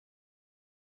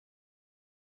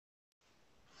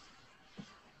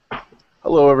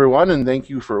Hello, everyone, and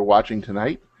thank you for watching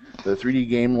tonight. The 3D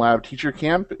Game Lab Teacher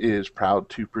Camp is proud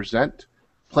to present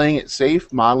Playing It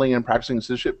Safe, Modeling and Practicing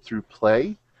Citizenship Through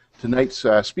Play. Tonight's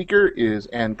speaker is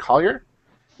Ann Collier,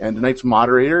 and tonight's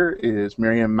moderator is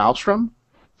Miriam Malmstrom.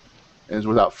 And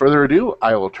without further ado,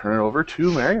 I will turn it over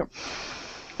to Miriam.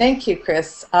 Thank you,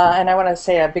 Chris. And I want to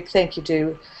say a big thank you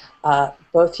to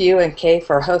both you and Kay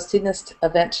for hosting this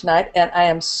event tonight. And I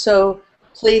am so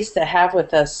pleased to have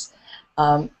with us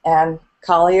Ann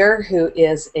Collier, who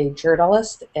is a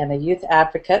journalist and a youth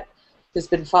advocate who's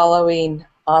been following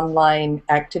online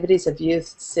activities of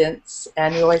youth since,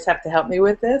 and you always have to help me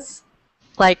with this.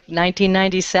 Like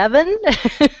 1997?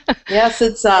 Yes,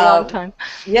 it's a long time.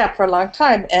 Yeah, for a long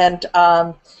time. And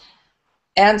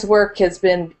Ann's work has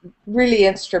been really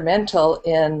instrumental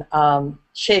in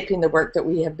shaping the work that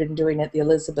we have been doing at the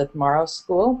Elizabeth Morrow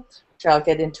School, which I'll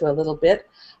get into a little bit.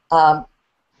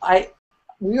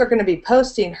 We are going to be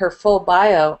posting her full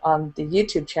bio on the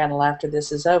YouTube channel after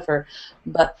this is over,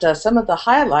 but some of the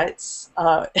highlights,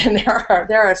 and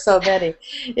there are so many,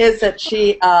 is that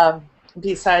she,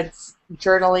 besides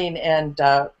journaling and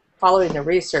following the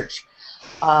research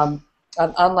on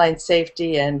online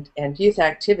safety and youth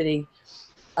activity,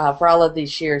 for all of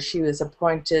these years, she was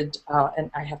appointed,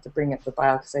 and I have to bring up the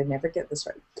bio because I never get this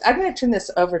right. I'm going to turn this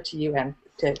over to you, Ann,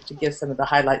 to give some of the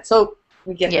highlights, so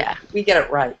we get it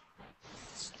right.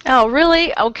 Oh,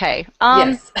 really? Okay.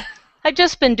 Yes. I've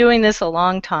just been doing this a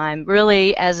long time,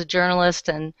 really, as a journalist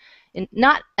and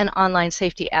not an online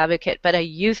safety advocate, but a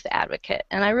youth advocate.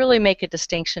 And I really make a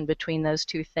distinction between those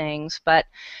two things. But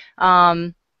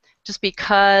just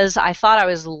because I thought I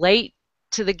was late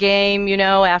to the game, you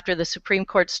know, after the Supreme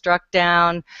Court struck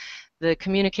down the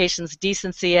Communications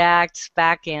Decency Act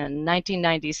back in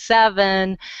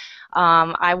 1997,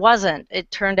 I wasn't. It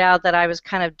turned out that I was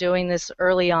kind of doing this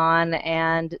early on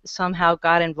and somehow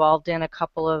got involved in a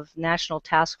couple of national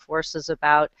task forces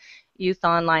about youth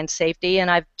online safety,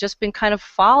 and I've just been kind of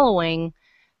following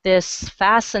this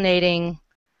fascinating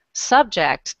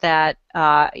subject that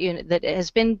that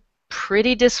has been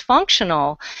pretty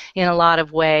dysfunctional in a lot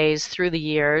of ways through the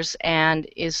years and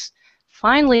is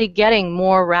finally getting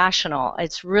more rational.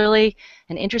 It's really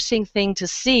an interesting thing to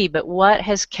see, but what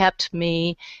has kept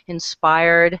me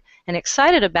inspired and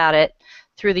excited about it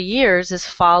through the years is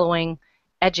following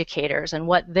educators and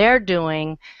what they're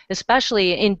doing,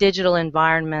 especially in digital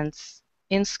environments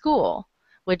in school,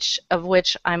 of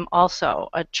which I'm also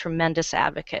a tremendous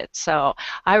advocate. So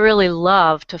I really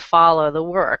love to follow the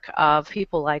work of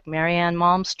people like Marianne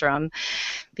Malmstrom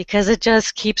because it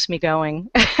just keeps me going.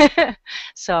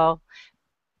 So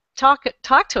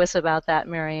talk to us about that,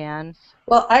 Marianne.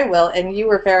 Well, I will, and you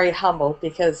were very humble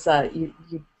because you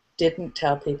didn't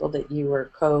tell people that you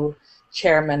were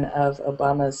co-chairman of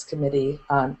Obama's Committee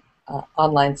on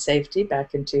Online Safety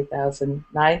back in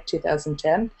 2009,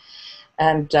 2010,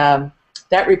 and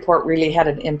that report really had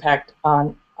an impact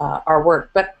on our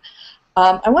work. But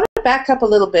I want to back up a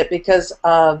little bit because,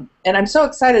 and I'm so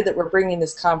excited that we're bringing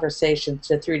this conversation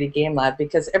to 3D Game Lab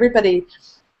because everybody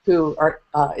who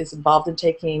is involved in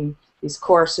taking these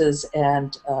courses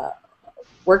and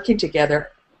working together,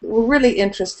 we're really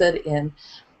interested in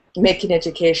making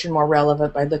education more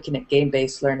relevant by looking at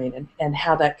game-based learning and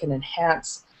how that can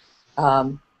enhance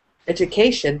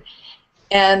education.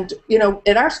 And, you know,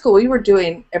 at our school, we were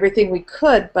doing everything we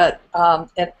could, but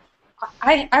and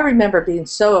I remember being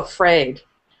so afraid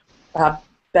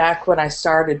back when I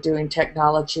started doing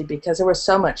technology because there was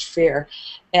so much fear.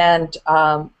 And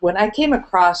when I came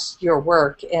across your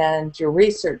work and your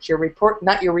research, your report,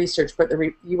 not your research, but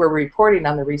you were reporting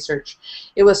on the research,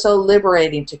 it was so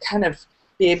liberating to kind of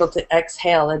be able to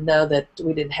exhale and know that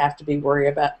we didn't have to be worried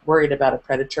about a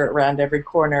predator around every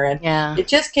corner. And it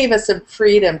just gave us some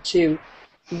freedom to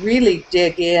really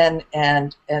dig in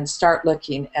and start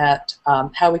looking at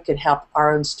how we could help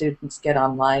our own students get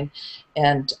online.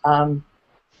 And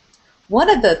one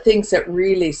of the things that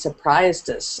really surprised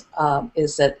us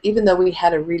is that even though we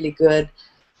had a really good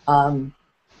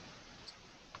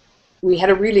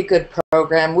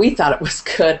program, we thought it was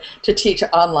good to teach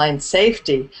online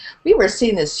safety, we were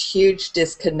seeing this huge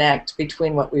disconnect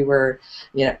between what we were,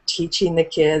 you know, teaching the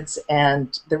kids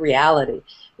and the reality.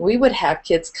 We would have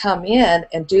kids come in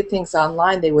and do things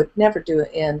online they would never do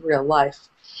in real life.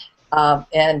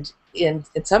 And in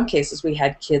some cases, we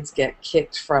had kids get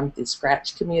kicked from the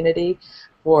Scratch community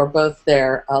for both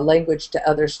their language to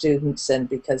other students and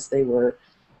because they were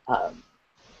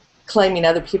claiming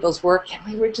other people's work,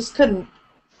 and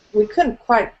we couldn't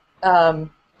quite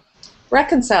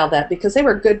reconcile that because they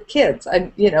were good kids.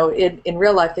 And you know, in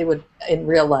real life they would, in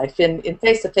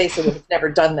face to face they would have never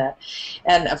done that,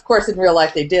 and of course in real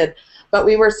life they did. but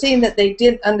we were seeing that they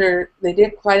didn't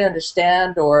quite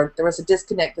understand, or there was a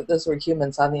disconnect that those were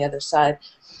humans on the other side.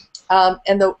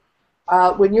 And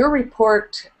when your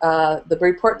report, the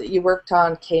report that you worked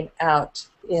on, came out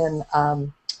in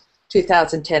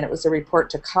 2010, it was a report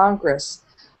to Congress.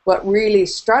 What really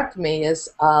struck me is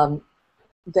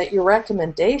that your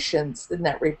recommendations in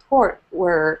that report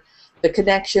were the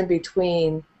connection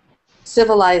between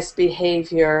civilized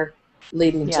behavior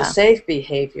leading to safe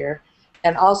behavior,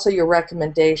 and also your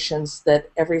recommendations that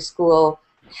every school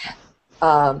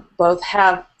both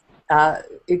have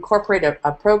incorporate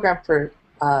a program for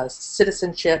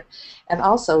citizenship and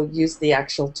also use the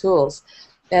actual tools.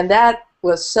 And that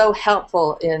was so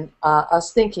helpful in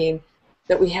us thinking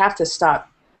that we have to stop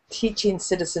teaching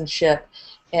citizenship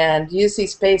and use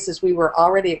these spaces we were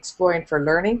already exploring for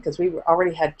learning, because we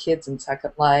already had kids in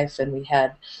Second Life and we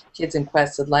had kids in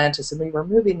Quest Atlantis, and we were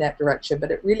moving that direction,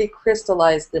 but it really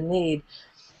crystallized the need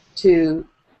to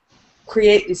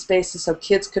create these spaces so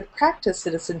kids could practice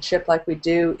citizenship like we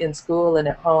do in school and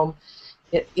at home,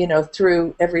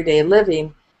 through everyday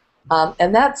living.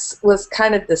 And that was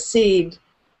kind of the seed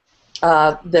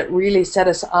that really set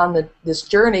us on this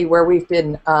journey where we've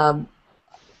been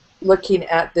looking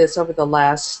at this over the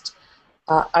last,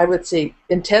 I would say,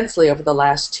 intensely over the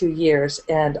last 2 years,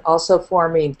 and also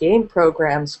forming game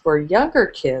programs for younger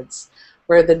kids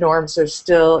where the norms are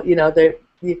still,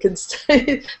 you can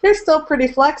stay, they're still pretty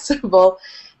flexible,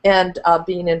 and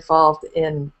being involved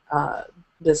in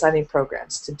designing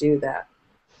programs to do that.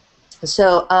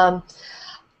 So I'm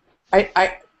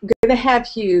going to have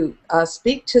you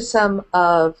speak to some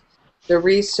of the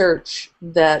research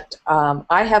that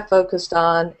I have focused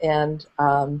on, and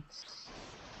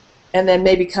then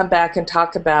maybe come back and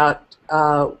talk about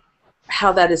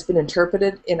how that has been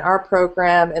interpreted in our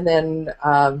program, and then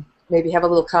maybe have a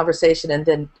little conversation, and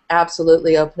then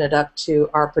absolutely open it up to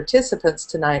our participants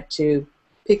tonight to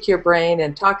pick your brain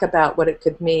and talk about what it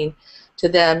could mean to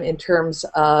them in terms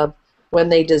of when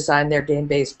they design their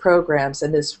game-based programs,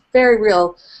 and this very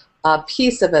real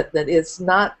piece of it that is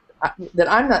not, that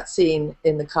I'm not seeing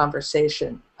in the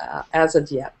conversation as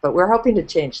of yet, but we're hoping to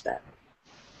change that.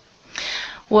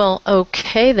 Well,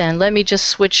 okay then, let me just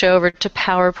switch over to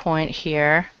PowerPoint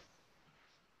here,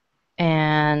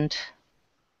 and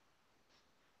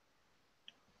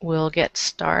we'll get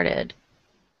started.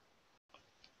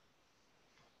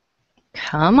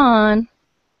 Come on.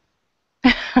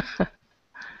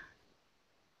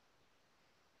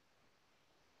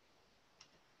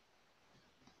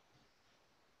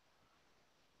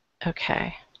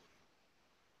 Okay.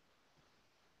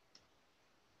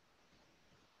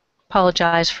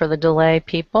 Apologize for the delay,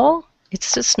 people.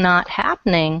 It's just not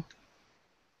happening.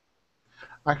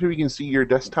 Actually, we can see your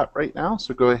desktop right now,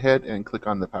 so go ahead and click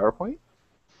on the PowerPoint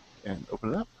and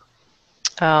open it up.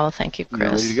 Oh, thank you, Chris.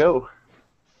 You're ready to go.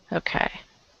 Okay.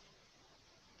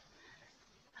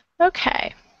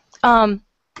 Okay.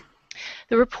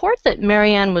 The report that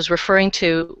Marianne was referring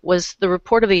to was the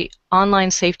report of the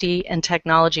Online Safety and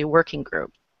Technology Working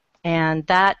Group. And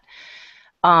that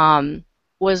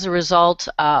was a result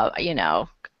of,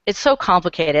 it's so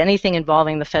complicated, anything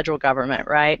involving the federal government,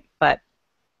 right? But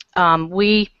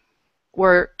we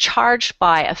were charged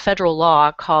by a federal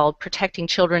law called Protecting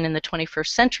Children in the 21st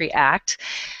Century Act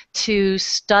to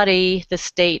study the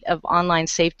state of online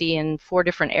safety in 4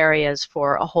 different areas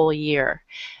for a whole year.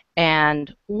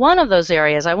 And one of those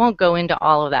areas, I won't go into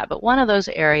all of that, but one of those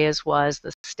areas was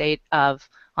the state of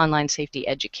online safety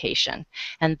education.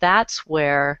 And that's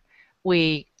where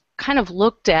we kind of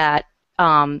looked at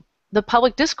the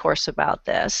public discourse about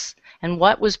this and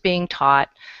what was being taught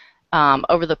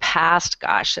over the past,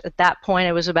 gosh, at that point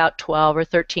it was about 12 or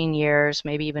 13 years,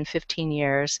 maybe even 15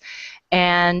 years,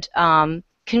 and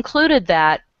concluded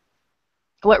that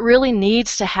what really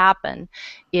needs to happen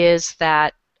is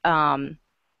that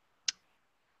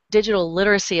digital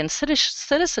literacy and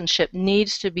citizenship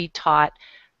needs to be taught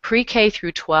pre-K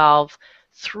through 12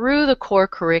 through the core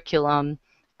curriculum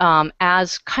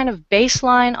as kind of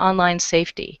baseline online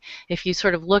safety. If you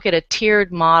sort of look at a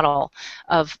tiered model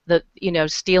of the,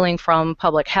 stealing from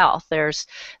public health, there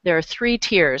are 3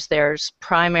 tiers. There's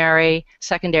primary,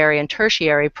 secondary, and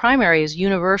tertiary. Primary is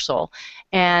universal,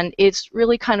 and it's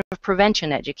really kind of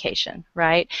prevention education,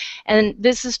 right? And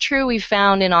this is true, we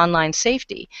found in online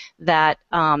safety, that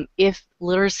if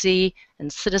literacy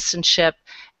and citizenship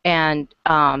and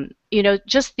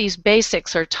just these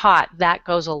basics are taught, that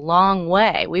goes a long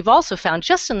way. We've also found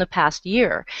just in the past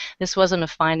year, this wasn't a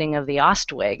finding of the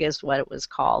OSTWIG, is what it was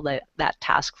called, that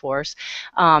task force,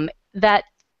 that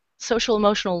social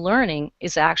emotional learning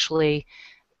is actually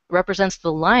represents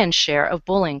the lion's share of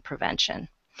bullying prevention.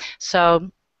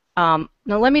 So Now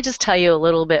let me just tell you a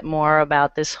little bit more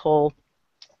about this whole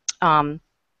um,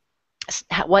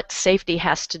 what safety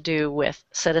has to do with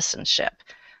citizenship,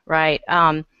 right?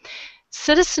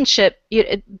 Citizenship,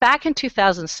 back in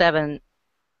 2007,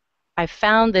 I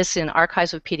found this in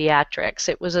Archives of Pediatrics.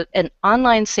 It was an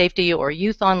online safety or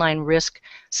youth online risk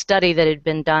study that had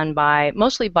been done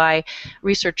mostly by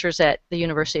researchers at the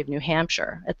University of New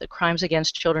Hampshire at the Crimes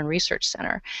Against Children Research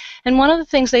Center. And one of the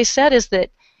things they said is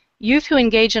that youth who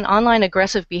engage in online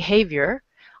aggressive behavior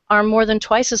are more than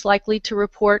twice as likely to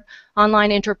report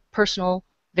online interpersonal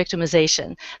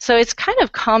victimization. So it's kind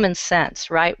of common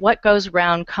sense, right? What goes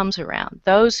around comes around.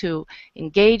 Those who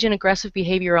engage in aggressive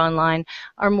behavior online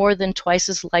are more than twice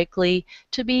as likely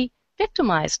to be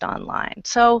victimized online.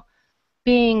 So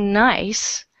being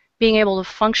nice, being able to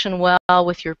function well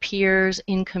with your peers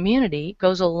in community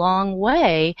goes a long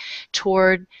way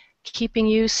toward keeping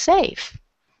you safe.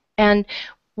 And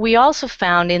we also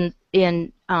found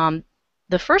in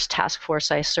the first task force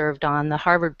I served on, the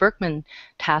Harvard Berkman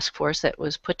task force that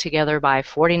was put together by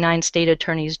 49 state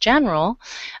attorneys general,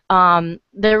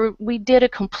 we did a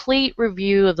complete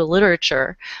review of the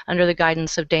literature under the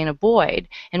guidance of Dana Boyd,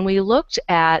 and we looked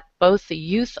at both the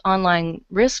youth online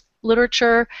risk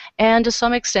literature and to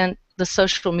some extent the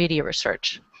social media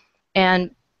research.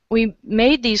 And we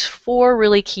made these 4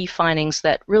 really key findings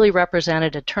that really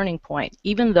represented a turning point,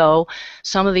 even though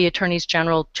some of the attorneys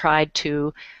general tried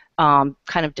to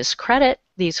kind of discredit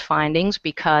these findings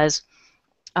because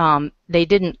they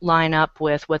didn't line up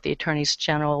with what the attorneys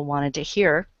general wanted to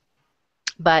hear.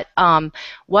 But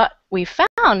what we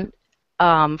found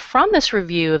from this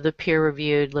review of the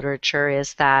peer-reviewed literature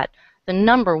is that the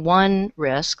number one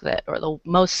risk or the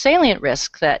most salient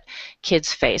risk that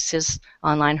kids face is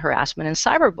online harassment and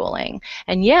cyberbullying.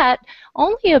 And yet,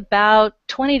 only about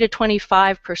 20 to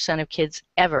 25% of kids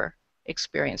ever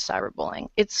experience cyberbullying.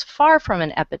 It's far from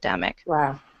an epidemic.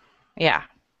 Wow. Yeah.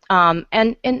 And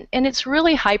it's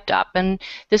really hyped up. And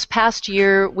this past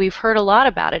year, we've heard a lot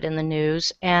about it in the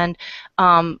news, and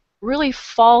really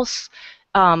false,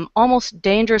 almost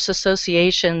dangerous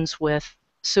associations with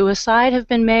suicide have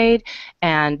been made,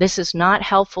 and this is not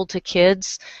helpful to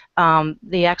kids,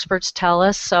 the experts tell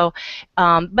us. So,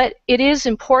 but it is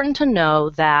important to know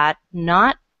that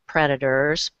not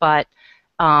predators, but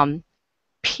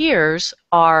peers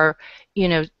are,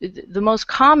 the most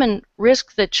common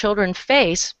risk that children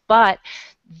face, but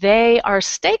they are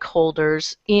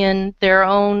stakeholders in their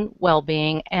own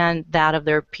well-being and that of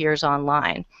their peers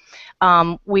online.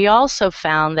 We also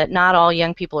found that not all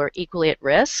young people are equally at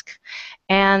risk,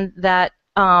 and that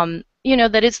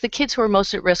that it's the kids who are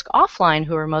most at risk offline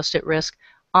who are most at risk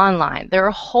online. There are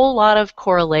a whole lot of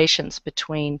correlations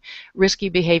between risky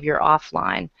behavior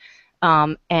offline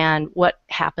and what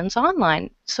happens online.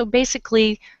 So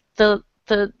basically, the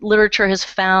literature has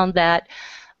found that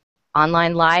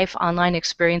online life, online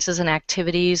experiences and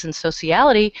activities and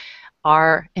sociality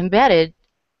are embedded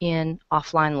in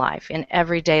offline life, in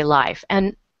everyday life.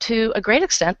 And to a great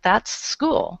extent, that's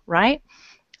school, right?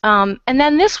 And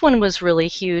then this one was really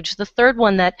huge. The third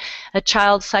one, that a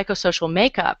child's psychosocial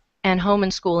makeup and home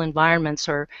and school environments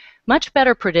are much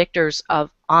better predictors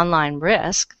of online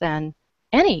risk than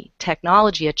any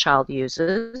technology a child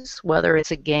uses, whether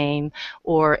it's a game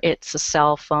or it's a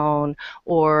cell phone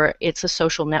or it's a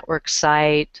social network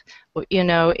site.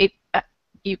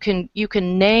 You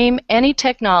can name any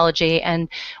technology, and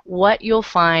what you'll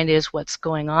find is what's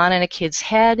going on in a kid's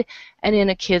head and in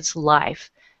a kid's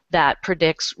life that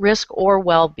predicts risk or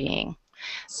well-being.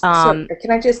 So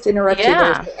can I just interrupt you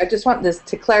there? I just want this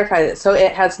to clarify that. So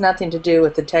it has nothing to do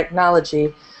with the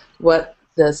technology. What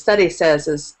the study says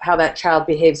is how that child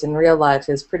behaves in real life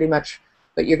is pretty much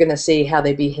what you're going to see how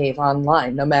they behave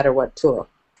online, no matter what tool.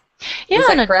 Yeah, is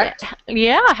that correct?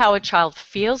 Yeah, how a child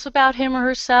feels about him or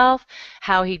herself,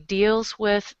 how he deals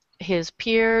with his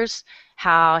peers,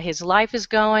 how his life is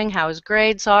going, how his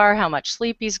grades are, how much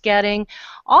sleep he's getting.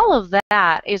 All of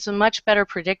that is a much better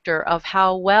predictor of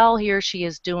how well he or she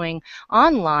is doing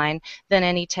online than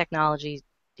any technology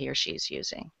he or she is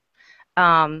using.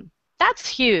 That's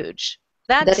huge.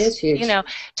 That is huge.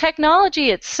 Technology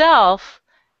itself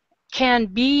can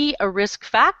be a risk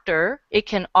factor. It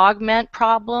can augment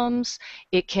problems.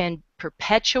 It can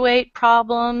perpetuate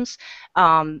problems.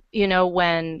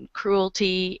 When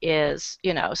cruelty is,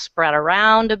 spread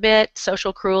around a bit,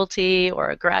 social cruelty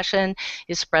or aggression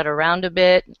is spread around a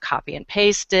bit, copy and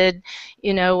pasted,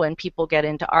 when people get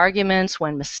into arguments,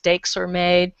 when mistakes are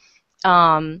made,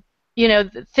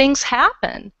 things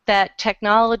happen that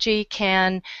technology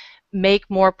can make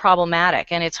more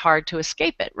problematic, and it's hard to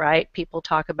escape it, right? People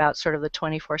talk about sort of the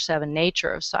 24/7 nature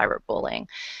of cyberbullying.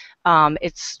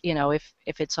 It's, you know, if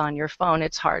it's on your phone,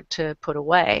 it's hard to put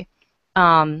away.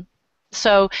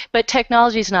 But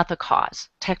technology is not the cause.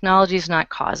 Technology is not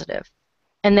causative.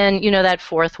 And then, you know, that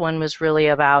fourth one was really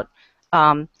about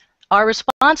our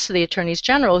response to the attorneys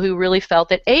general, who really felt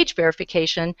that age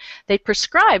verification, they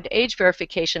prescribed age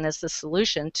verification as the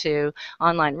solution to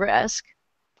online risk,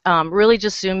 really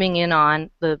just zooming in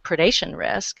on the predation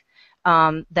risk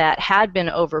that had been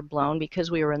overblown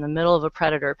because we were in the middle of a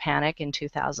predator panic in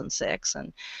 2006.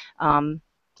 And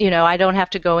you know, I don't have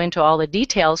to go into all the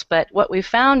details, but what we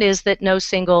found is that no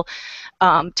single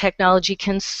technology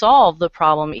can solve the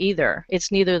problem either.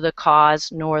 It's neither the cause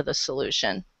nor the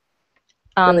solution.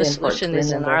 Really The important solution to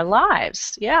is in our remember.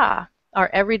 lives, yeah, our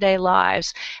everyday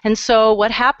lives. And so what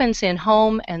happens in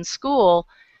home and school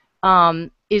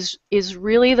is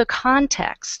really the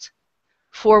context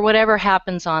for whatever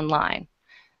happens online.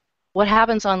 What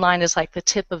happens online is like the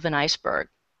tip of an iceberg,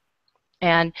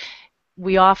 and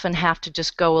we often have to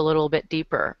just go a little bit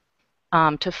deeper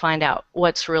to find out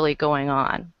what's really going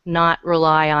on, not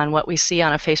rely on what we see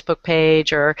on a Facebook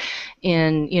page or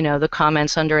in, you know, the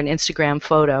comments under an Instagram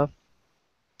photo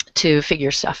to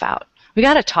figure stuff out. We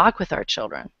got to talk with our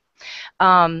children.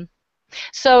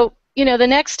 So, you know, the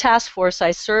next task force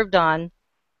I served on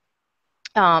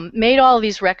made all of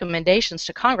these recommendations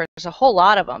to Congress. There's a whole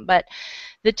lot of them, but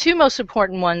the two most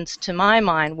important ones to my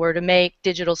mind were to make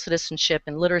digital citizenship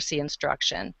and literacy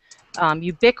instruction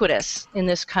ubiquitous in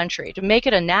this country, to make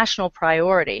it a national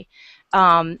priority.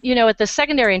 You know, at the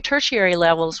secondary and tertiary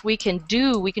levels, we can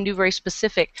do very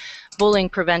specific bullying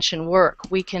prevention work.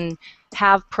 We can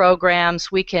have programs,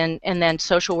 and then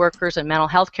social workers and mental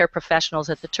health care professionals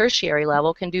at the tertiary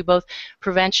level can do both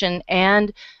prevention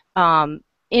and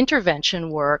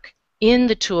intervention work in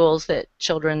the tools that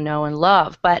children know and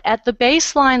love. But at the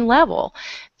baseline level,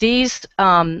 these,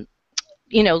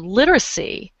 you know,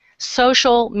 literacy,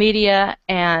 social media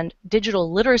and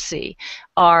digital literacy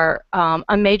are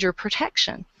a major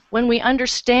protection. When we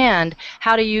understand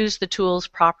how to use the tools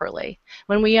properly,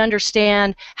 when we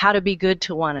understand how to be good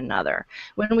to one another,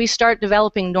 when we start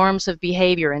developing norms of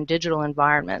behavior in digital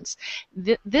environments,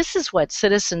 this is what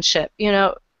citizenship, you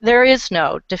know, there is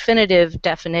no definitive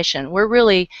definition. We're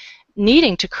really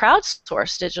needing to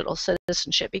crowdsource digital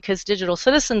citizenship because digital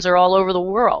citizens are all over the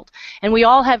world, and we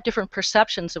all have different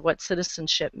perceptions of what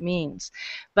citizenship means.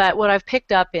 But what I've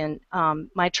picked up in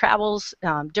my travels,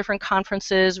 different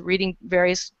conferences, reading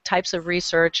various types of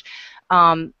research,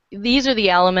 these are the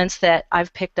elements that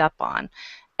I've picked up on.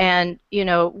 And, you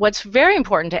know, what's very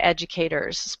important to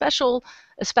educators,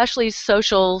 especially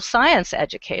social science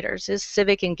educators, is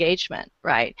civic engagement,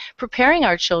 right? Preparing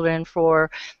our children for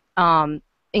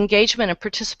engagement and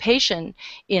participation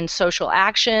in social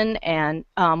action and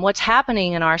what's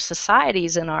happening in our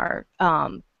societies and our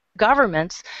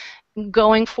governments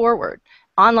going forward,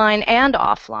 online and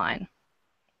offline.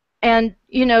 And,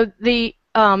 you know, the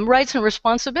rights and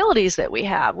responsibilities that we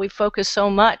have. We focus so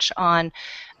much on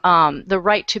the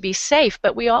right to be safe,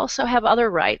 but we also have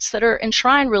other rights that are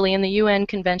enshrined really in the UN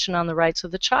Convention on the Rights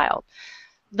of the Child.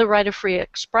 The right of free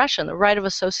expression, the right of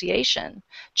association.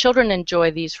 Children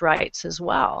enjoy these rights as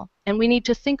well. And we need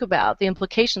to think about the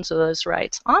implications of those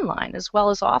rights online as well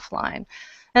as offline.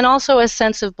 And also a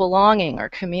sense of belonging or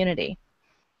community.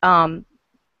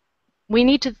 We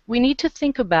need to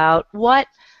think about what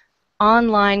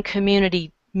online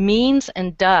community means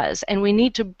and does, and we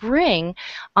need to bring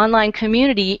online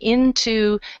community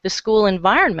into the school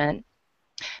environment,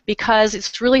 because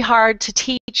it's really hard to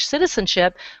teach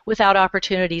citizenship without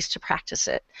opportunities to practice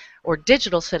it, or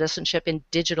digital citizenship in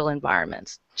digital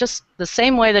environments. Just the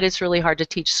same way that it's really hard to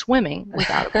teach swimming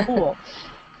without a pool.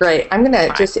 Great. I'm going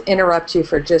to just interrupt you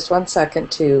for just 1 second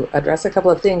to address a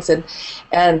couple of things, and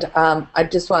I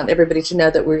just want everybody to know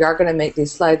that we are going to make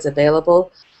these slides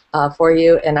available for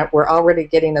you, and we're already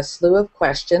getting a slew of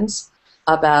questions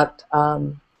about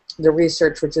the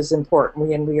research, which is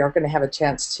important, and we are going to have a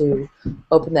chance to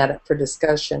open that up for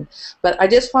discussion. But I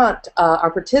just want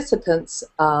our participants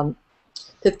to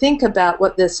think about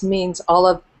what this means, all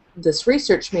of this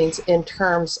research means in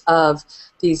terms of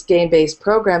these game-based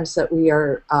programs that we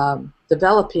are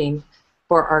developing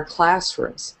for our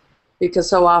classrooms. Because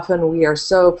so often we are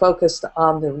so focused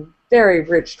on the very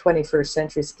rich 21st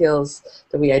century skills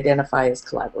that we identify as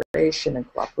collaboration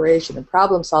and cooperation and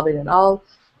problem solving and all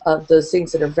of those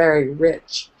things that are very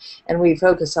rich, and we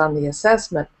focus on the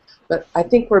assessment, but I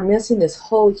think we're missing this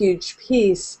whole huge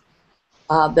piece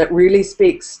that really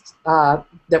speaks,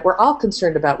 that we're all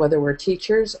concerned about, whether we're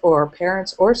teachers or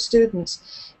parents or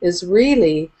students, is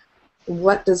really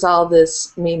what does all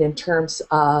this mean in terms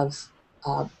of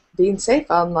being safe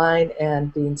online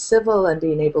and being civil and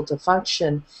being able to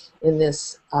function in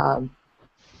this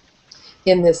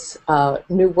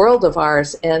new world of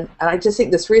ours. And I just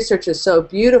think this research is so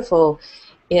beautiful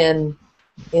in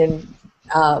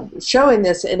showing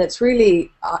this, and it's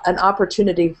really an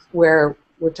opportunity where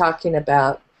we're talking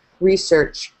about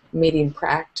research meeting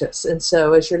practice. And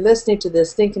so as you're listening to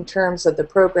this, think in terms of the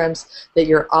programs that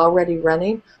you're already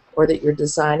running or that you're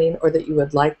designing or that you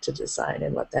would like to design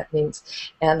and what that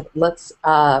means. And let's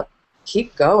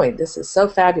keep going. This is so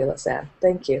fabulous, Anne.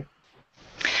 Thank you.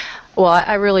 Well,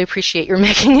 I really appreciate your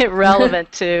making it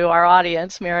relevant to our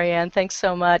audience, Marianne. Thanks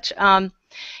so much.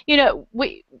 You know,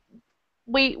 we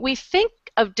think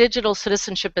of digital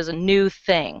citizenship as a new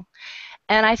thing,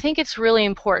 and I think it's really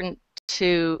important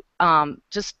to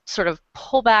just sort of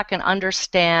pull back and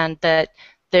understand that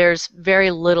there's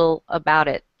very little about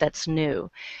it that's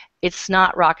new. It's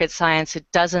not rocket science. It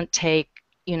doesn't take,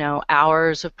 you know,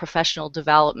 hours of professional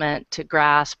development to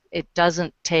grasp. It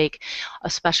doesn't take a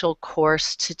special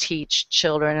course to teach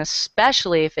children,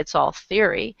 especially if it's all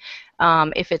theory.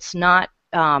 If it's not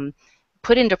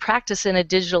put into practice in a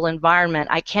digital environment,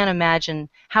 I can't imagine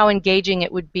how engaging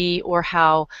it would be or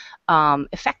how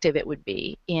effective it would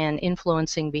be in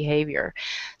influencing behavior.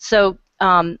 So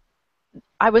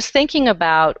I was thinking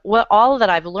about what all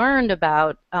that I've learned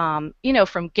about, you know,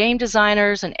 from game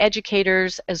designers and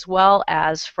educators, as well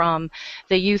as from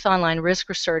the youth online risk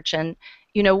research, and,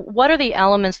 you know, what are the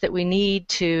elements that we need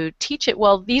to teach it?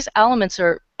 Well, these elements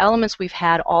are elements we've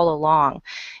had all along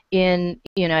in,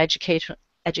 you know,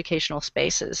 educational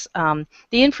spaces. The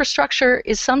infrastructure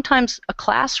is sometimes a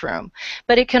classroom,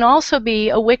 but it can also be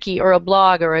a wiki or a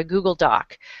blog or a Google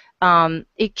Doc.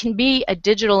 It can be a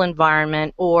digital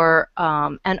environment or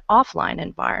an offline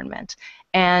environment,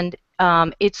 and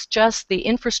it's just the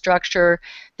infrastructure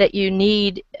that you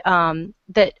need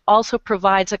that also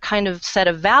provides a kind of set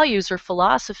of values or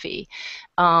philosophy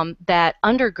that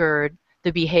undergird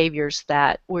the behaviors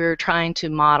that we're trying to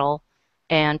model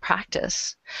and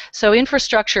practice. So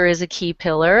infrastructure is a key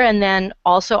pillar, and then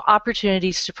also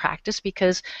opportunities to practice,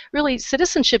 because really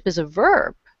citizenship is a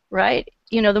verb, right?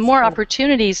 You know, the more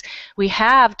opportunities we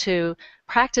have to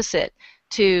practice it,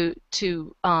 to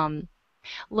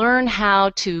learn how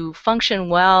to function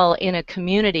well in a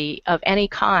community of any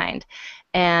kind,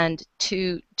 and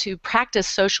to practice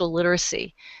social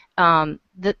literacy,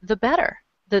 the better.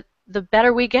 The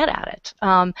better we get at it.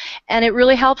 And it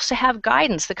really helps to have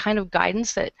guidance, the kind of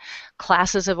guidance that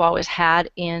classes have always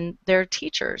had in their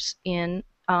teachers in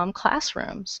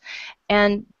classrooms.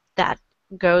 And that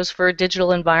goes for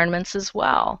digital environments as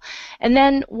well. And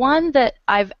then one that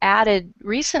I've added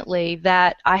recently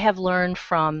that I have learned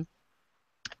from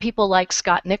people like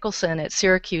Scott Nicholson at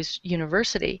Syracuse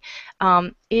University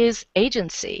is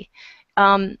agency.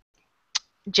 Jane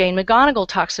McGonigal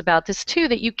talks about this too,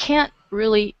 that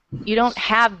you don't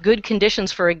have good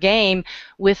conditions for a game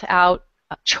without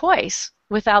a choice,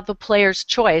 without the player's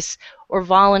choice or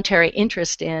voluntary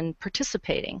interest in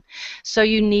participating. So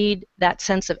you need that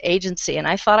sense of agency. And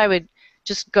I thought I would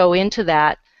just go into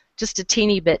that just a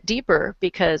teeny bit deeper,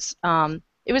 because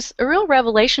it was a real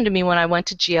revelation to me when I went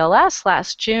to GLS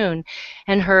last June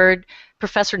and heard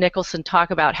Professor Nicholson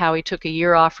talk about how he took a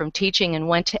year off from teaching and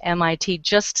went to MIT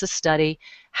just to study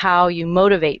how you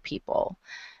motivate people.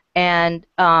 And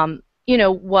you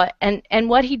know what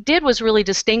he did was really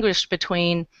distinguish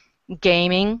between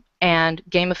gaming and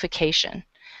gamification.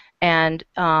 And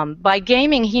by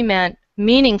gaming, he meant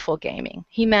meaningful gaming.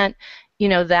 He meant, you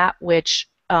know, that which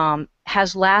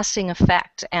has lasting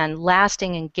effect and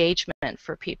lasting engagement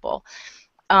for people.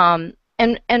 And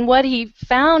what he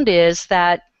found is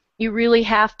that you really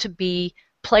have to be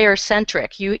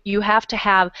player-centric. You have to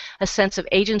have a sense of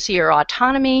agency or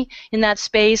autonomy in that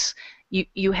space.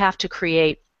 You have to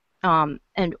create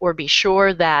or be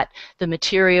sure that the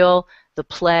material, the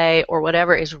play, or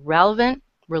whatever is relevant,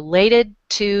 related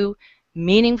to,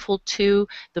 meaningful to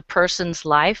the person's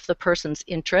life, the person's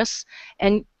interests,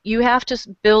 and you have to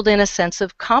build in a sense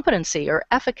of competency or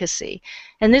efficacy.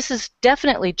 And this is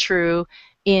definitely true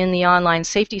in the online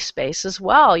safety space as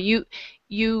well. You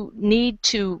need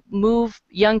to move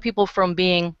young people from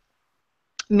being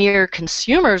mere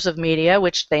consumers of media,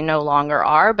 which they no longer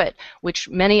are, but which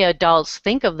many adults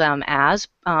think of them as.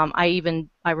 I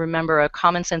remember a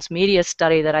Common Sense Media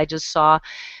study that I just saw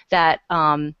that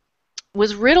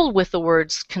was riddled with the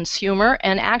words consumer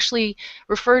and actually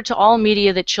referred to all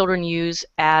media that children use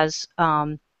as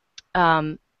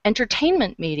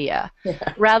entertainment media,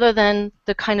 rather than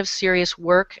the kind of serious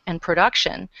work and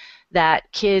production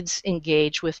that kids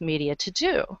engage with media to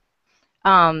do.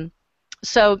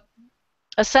 So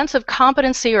a sense of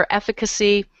competency or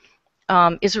efficacy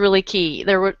is really key.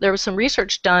 There was some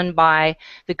research done by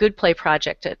the Good Play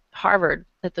Project at Harvard,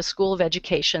 at the School of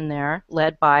Education there,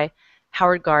 led by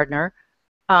Howard Gardner,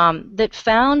 that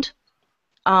found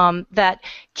that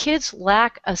kids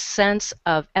lack a sense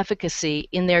of efficacy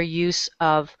in their use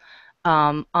of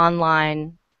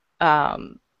online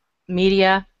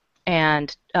media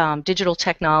and digital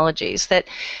technologies.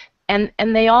 And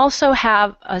they also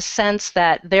have a sense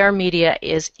that their media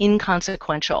is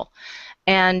inconsequential.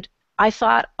 And I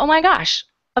thought, oh my gosh,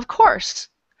 of course.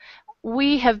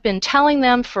 We have been telling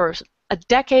them for a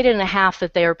decade and a half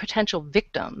that they are potential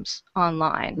victims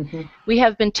online. Mm-hmm. We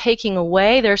have been taking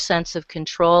away their sense of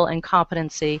control and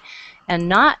competency and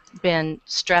not been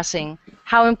stressing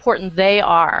how important they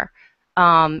are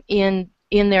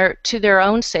to their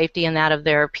own safety and that of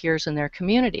their peers and their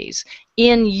communities.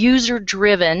 In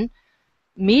user-driven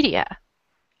media,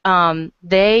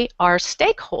 they are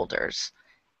stakeholders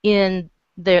in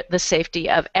the safety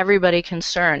of everybody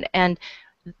concerned. And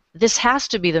this has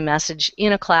to be the message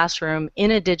in a classroom,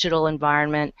 in a digital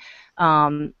environment,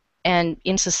 and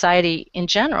in society in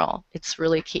general. It's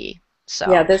really key. So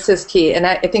yeah, this is key. And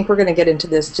I think we're going to get into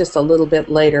this just a little bit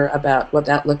later about what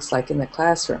that looks like in the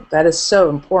classroom. That is so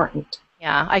important.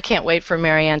 Yeah, I can't wait for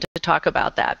Marianne to talk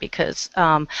about that, because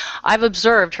I've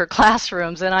observed her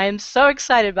classrooms and I am so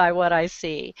excited by what I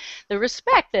see. The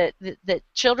respect that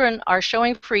children are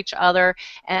showing for each other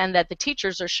and that the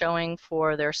teachers are showing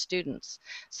for their students.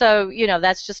 So, you know,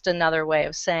 that's just another way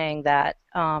of saying that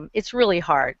it's really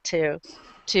hard to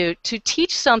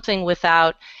teach something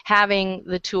without having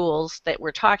the tools that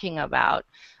we're talking about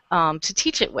to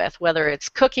teach it with, whether it's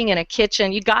cooking in a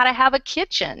kitchen. You got to have a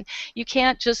kitchen. You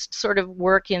can't just sort of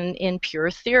work in pure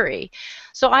theory.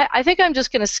 So I think I'm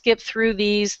just going to skip through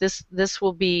these. This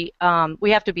will be,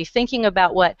 we have to be thinking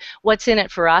about what's in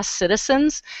it for us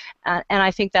citizens, and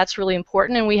I think that's really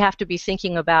important, and we have to be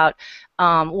thinking about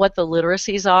what the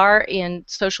literacies are in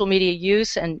social media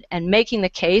use and making the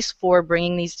case for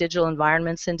bringing these digital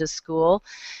environments into school.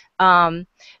 But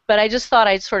I just thought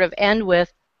I'd sort of end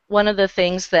with one of the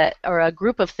things that, or a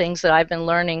group of things that I've been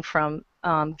learning from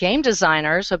game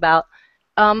designers about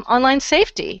online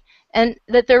safety, and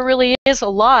that there really is a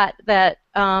lot that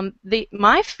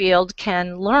my field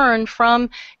can learn from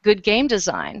good game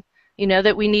design. You know,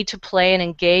 that we need to play and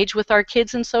engage with our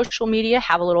kids in social media,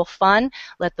 have a little fun,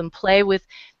 let them play with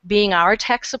being our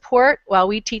tech support while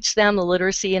we teach them the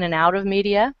literacy in and out of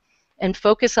media, and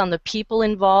focus on the people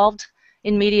involved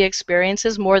in media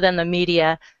experiences more than the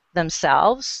media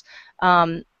themselves.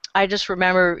 I just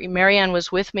remember Marianne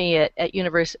was with me at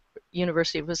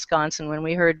University of Wisconsin when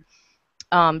we heard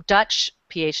Dutch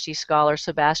PhD scholar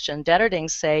Sebastian Detterding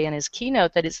say in his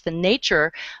keynote that it's the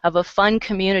nature of a fun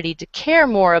community to care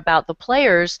more about the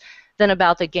players than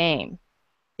about the game.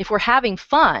 If we're having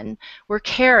fun, we're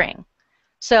caring.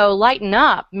 So lighten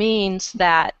up means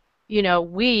that, you know,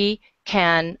 we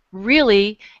can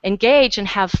really engage and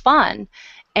have fun,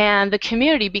 and the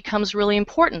community becomes really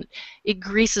important. It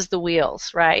greases the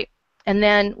wheels, right? And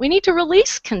then we need to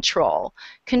release control.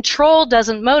 Control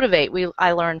doesn't motivate.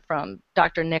 I learned from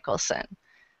Dr. Nicholson.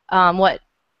 What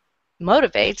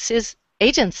motivates is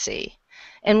agency.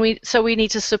 And so we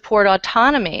need to support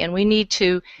autonomy, and we need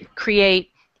to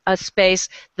create a space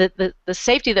that the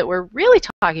safety that we're really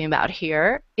talking about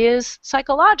here is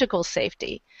psychological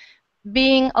safety.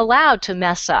 Being allowed to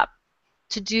mess up,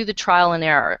 to do the trial and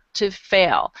error, to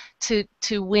fail, to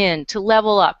win, to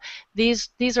level up. These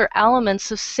are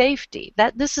elements of safety.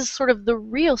 This is sort of the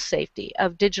real safety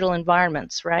of digital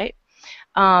environments, right?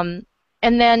 And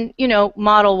then, you know,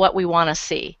 model what we want to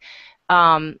see.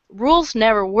 Rules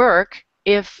never work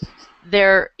if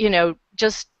they're, you know,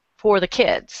 just for the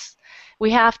kids.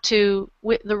 The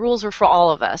rules are for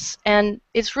all of us, and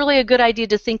it's really a good idea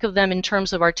to think of them in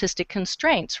terms of artistic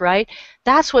constraints, right?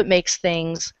 That's what makes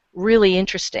things really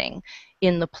interesting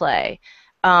in the play.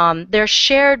 They're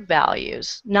shared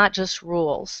values, not just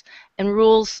rules. And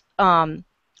rules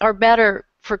are better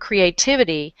for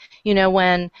creativity, you know,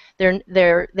 when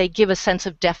they give a sense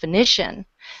of definition.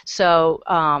 So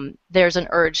there's an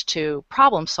urge to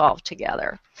problem solve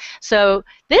together. So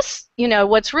this, you know,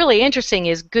 what's really interesting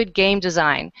is good game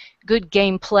design, good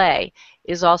gameplay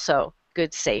is also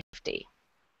good safety.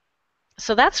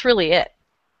 So that's really it.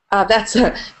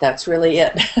 That's really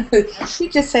it. You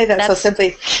just say that so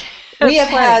simply. We have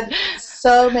had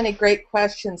so many great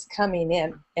questions coming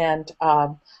in, and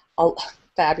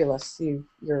fabulous.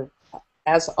 You're,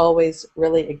 as always,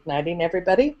 really igniting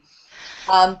everybody.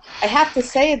 I have to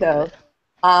say, though,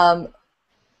 I've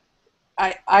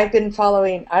been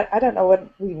following, I don't know when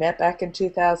we met, back in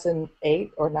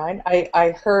 2008 or 9.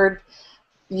 I heard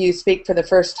you speak for the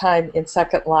first time in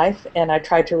Second Life, and I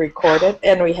tried to record it,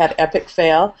 and we had epic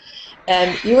fail.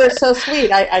 And you were so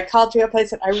sweet. I called you up. I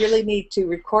said, I really need to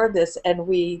record this, and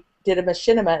we did a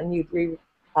machinima, and you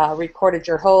recorded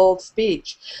your whole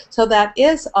speech. So that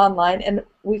is online, and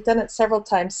we've done it several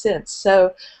times since.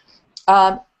 So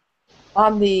on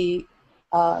the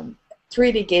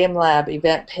 3D Game Lab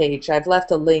event page, I've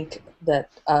left a link that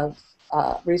of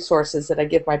resources that I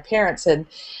give my parents, and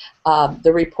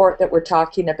the report that we're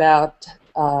talking about,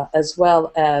 as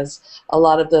well as a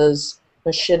lot of those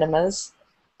machinimas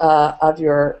of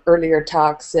your earlier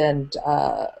talks, and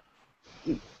are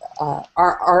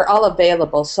all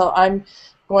available. So I'm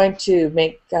going to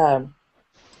make a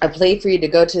plea for you to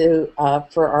go to,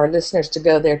 for our listeners to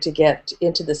go there to get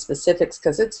into the specifics,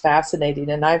 because it's fascinating,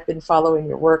 and I've been following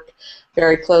your work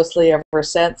very closely ever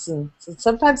since, and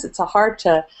sometimes it's hard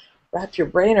to wrap your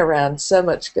brain around so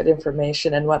much good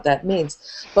information and what that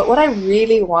means. But what I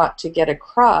really want to get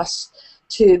across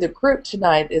to the group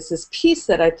tonight is this piece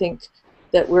that I think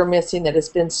that we're missing, that has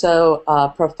been so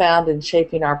profound in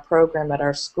shaping our program at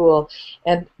our school,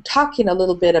 and talking a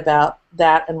little bit about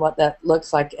that and what that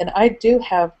looks like. And I do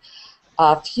have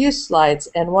a few slides,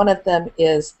 and one of them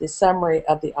is the summary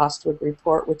of the Ostwig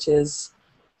report, which is,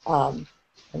 and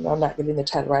I'm not getting the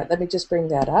title right. Let me just bring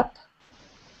that up.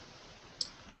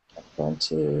 I'm going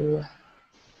to...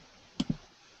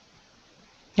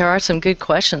 There are some good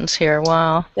questions here.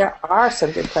 Wow. There are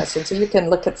some good questions, so you can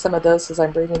look at some of those as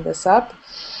I'm bringing this up.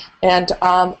 And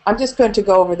I'm just going to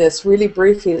go over this really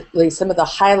briefly, some of the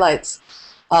highlights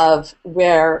of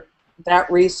where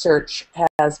that research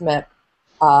has met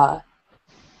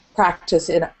practice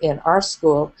in our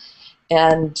school,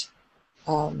 and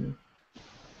then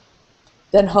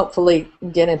hopefully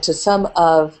get into some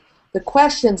of the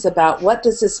questions about what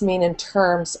does this mean in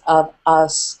terms of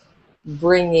us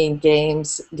bringing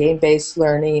games, game-based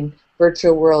learning,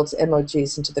 virtual worlds,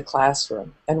 emojis into the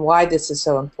classroom, and why this is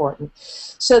so important.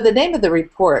 So the name of the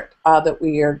report that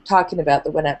we are talking about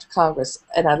that went out to Congress,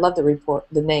 and I love the report,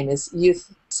 the name is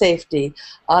Youth Safety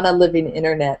on a Living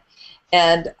Internet.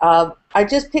 And I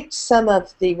just picked some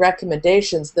of the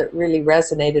recommendations that really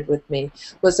resonated with me.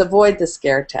 Was avoid the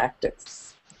scare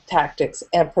tactics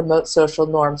and promote social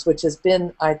norms, which has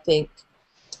been, I think,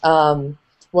 one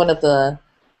of the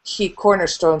key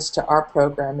cornerstones to our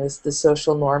program is the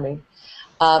social norming.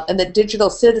 And the digital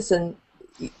citizen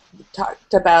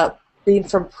talked about being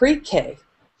from pre-K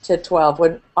to 12,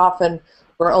 when often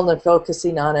we're only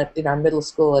focusing on it in our middle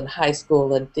school and high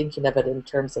school and thinking of it in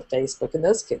terms of Facebook and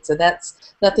those kids. And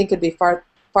that's, nothing could be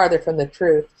farther from the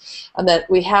truth. And that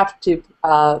we have to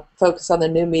focus on the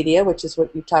new media, which is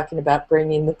what you're talking about,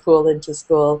 bringing the pool into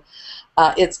school.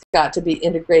 It's got to be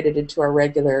integrated into our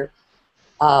regular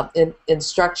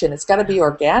instruction. It's got to be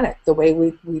organic, the way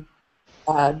we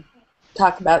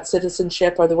talk about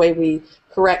citizenship, or the way we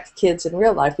correct kids in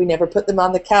real life. We never put them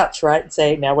on the couch, right, and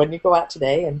say, now when you go out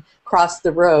today and cross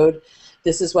the road,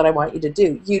 this is what I want you to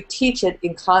do. You teach it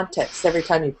in context every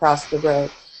time you cross the road.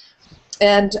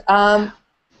 And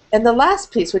the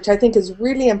last piece, which I think is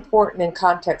really important in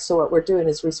context, so what we're doing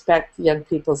is respect young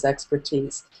people's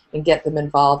expertise and get them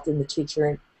involved in the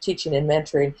teaching and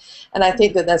mentoring. And I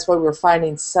think that that's why we're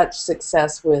finding such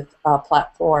success with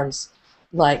platforms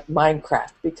like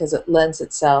Minecraft, because it lends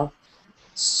itself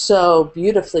so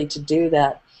beautifully to do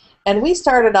that. And we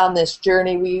started on this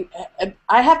journey.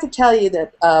 I have to tell you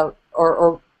that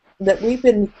that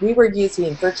we were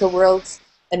using virtual worlds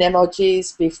and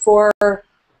emojis before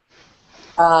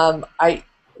I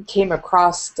came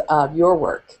across your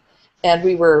work, and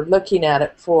we were looking at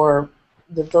it for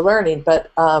the learning.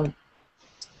 But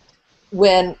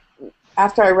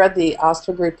after I read the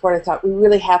Ostwig report, I thought we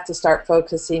really have to start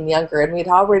focusing younger. And we'd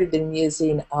already been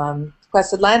using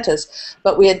Quest Atlantis,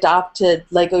 but we adopted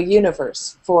Lego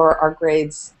Universe for our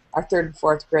grades, our 3rd and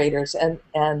 4th graders,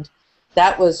 and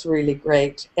that was really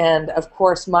great. And of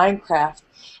course, Minecraft.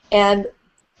 And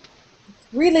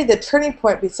really the turning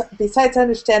point, besides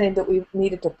understanding that we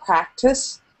needed to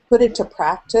practice, put into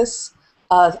practice,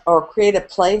 or create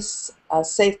a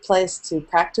safe place to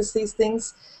practice these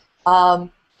things,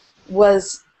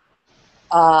 was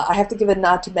I have to give a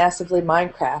nod to Massively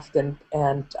Minecraft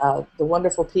and the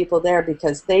wonderful people there,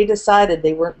 because they decided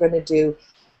they weren't going to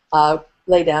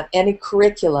lay down any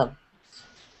curriculum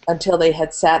until they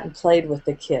had sat and played with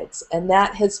the kids. And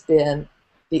that has been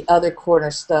the other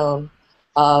cornerstone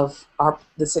of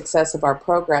the success of our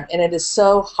program. And it is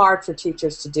so hard for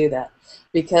teachers to do that,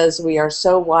 because we are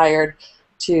so wired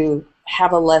to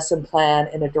have a lesson plan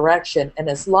and a direction. And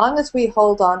as long as we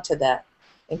hold on to that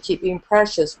and keep being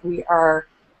precious, we are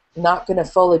not going to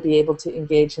fully be able to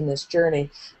engage in this journey.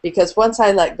 Because once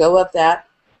I let go of that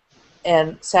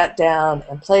and sat down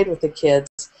and played with the kids,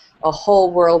 a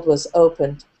whole world was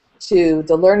opened to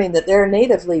the learning that they're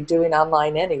natively doing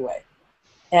online anyway.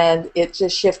 And it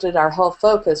just shifted our whole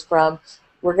focus from,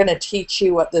 we're going to teach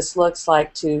you what this looks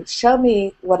like, to show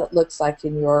me what it looks like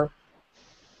in your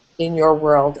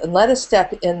world, and let us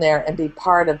step in there and be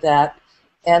part of that,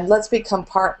 and let's become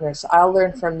partners. I'll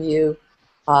learn from you.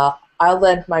 I'll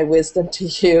lend my wisdom to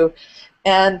you.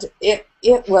 And it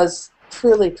was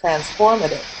truly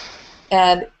transformative.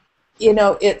 And, you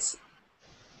know, it's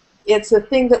a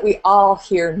thing that we all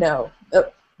here know,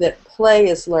 that play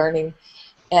is learning.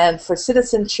 And for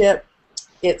citizenship,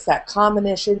 it's that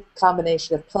combination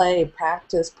of play and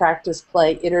practice,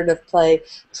 play, iterative play,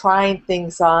 trying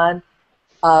things on.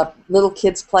 Little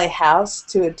kids play house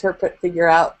to interpret, figure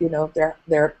out, you know,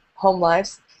 their home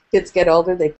lives. Kids get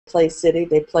older, they play city,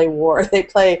 they play war, they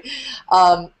play,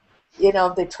 you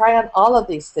know, they try on all of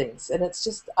these things, and it's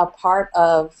just a part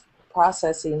of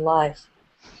processing life.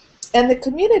 And the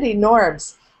community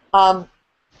norms.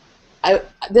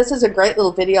 This is a great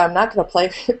little video. I'm not going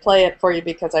to play it for you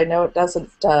because I know it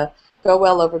doesn't go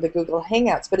well over the Google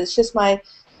Hangouts, but it's just my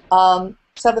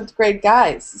 7th grade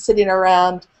guys sitting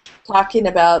around talking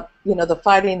about, you know, the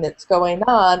fighting that's going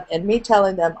on, and me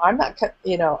telling them, I'm not,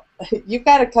 you know, you've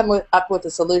got to come up with a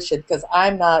solution, because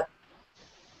I'm not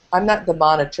the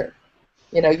monitor.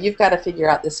 You know, you've got to figure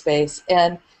out the space.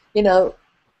 And, you know,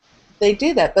 they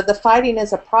do that, but the fighting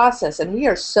is a process, and we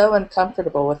are so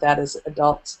uncomfortable with that as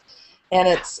adults. And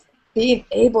it's being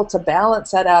able to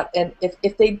balance that out. And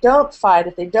if they don't fight,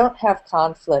 if they don't have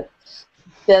conflict,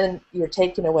 then you're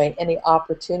taking away any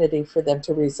opportunity for them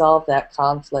to resolve that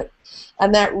conflict.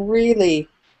 And that really,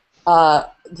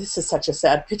 this is such a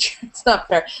sad picture. It's not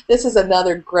fair. This is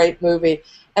another great movie.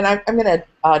 And I'm going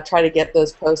to try to get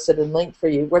those posted and linked for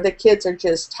you, where the kids are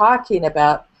just talking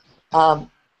about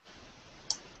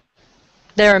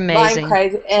they're amazing.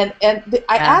 Crazy. And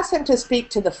I asked them to speak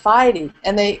to the fighting,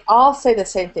 and they all say the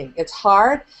same thing. It's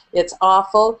hard, it's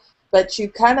awful, but you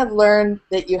kind of learn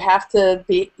that you have to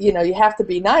be, you know, you have to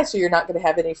be nice or you're not going to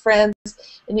have any friends,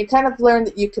 and you kind of learn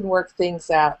that you can work things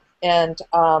out. And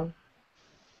I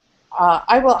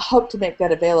will hope to make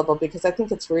that available, because I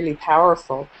think it's really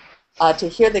powerful to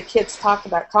hear the kids talk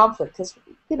about conflict, because,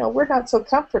 you know, we're not so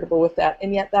comfortable with that,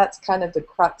 and yet that's kind of the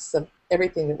crux of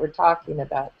everything that we're talking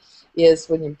about, is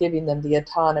when you're giving them the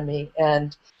autonomy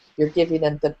and you're giving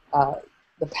them the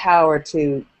power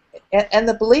to, and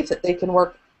the belief that they can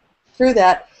work through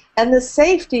that, and the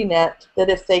safety net that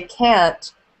if they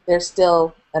can't, they're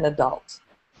still an adult.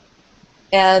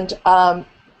 And I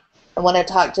want to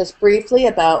talk just briefly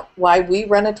about why we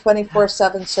run a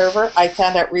 24/7 server. I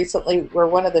found out recently we're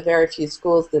one of the very few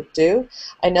schools that do.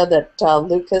 I know that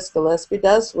Lucas Gillespie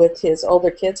does with his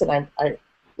older kids, and I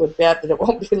would bet that it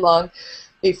won't be long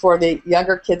before the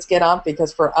younger kids get on,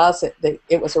 because for us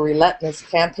it was a relentless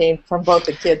campaign from both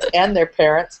the kids and their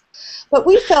parents. But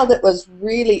we felt it was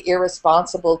really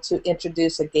irresponsible to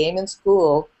introduce a game in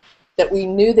school that we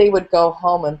knew they would go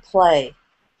home and play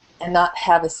and not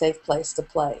have a safe place to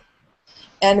play.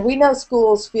 And we know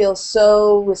schools feel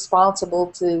so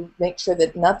responsible to make sure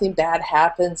that nothing bad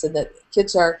happens and that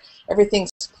kids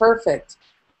everything's perfect,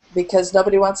 because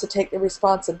nobody wants to take the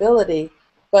responsibility.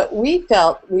 But we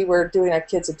felt we were doing our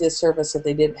kids a disservice if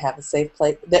they didn't have a safe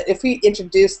place. That if we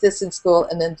introduced this in school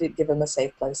and then did give them a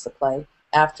safe place to play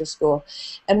after school.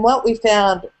 And what we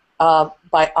found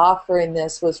by offering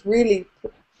this was really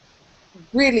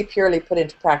purely put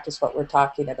into practice what we're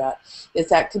talking about, is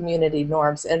that community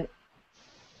norms. And,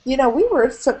 you know,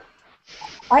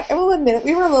 I will admit,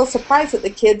 we were a little surprised that the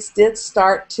kids did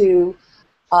start to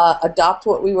adopt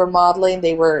what we were modeling.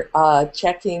 They were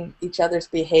checking each other's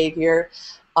behavior.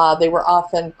 They were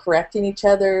often correcting each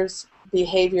other's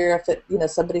behavior.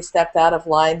 If somebody stepped out of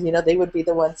line, you know, they would be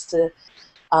the ones to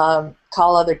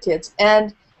call other kids.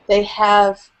 And they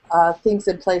have things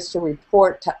in place to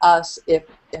report to us if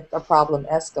a problem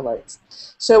escalates.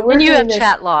 So and you have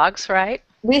chat logs, right?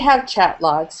 We have chat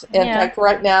logs. In fact,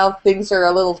 right now things are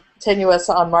a little tenuous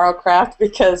on Morrowcraft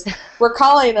because we're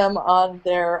calling them on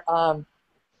their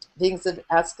things that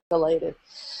escalated.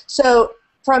 So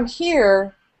from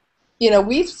here, you know,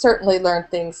 we've certainly learned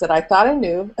things that I thought I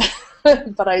knew,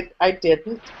 but I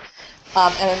didn't.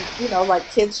 And, you know, like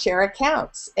kids share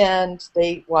accounts and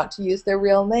they want to use their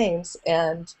real names,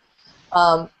 and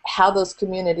how those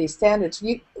community standards.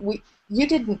 You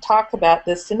didn't talk about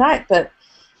this tonight, but,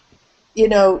 you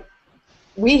know,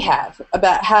 we have,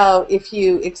 about how if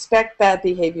you expect bad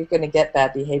behavior, you're going to get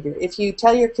bad behavior. If you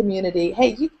tell your community,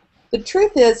 hey, the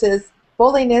truth is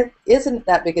bullying isn't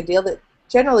that big a deal, that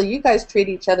generally you guys treat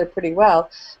each other pretty well.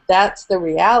 That's the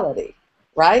reality,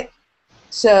 right?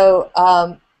 So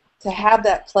to have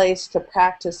that place to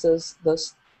practice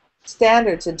those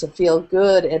standards and to feel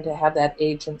good and to have that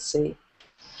agency.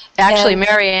 Actually, And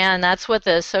Mary Ann, that's what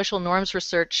the social norms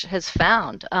research has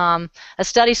found. A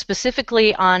study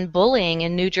specifically on bullying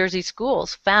in New Jersey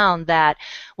schools found that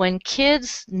when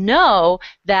kids know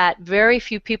that very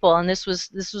few people, and this was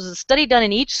a study done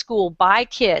in each school by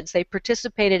kids, they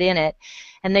participated in it,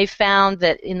 and they found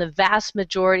that in the vast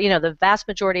majority, the vast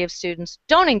majority of students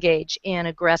don't engage in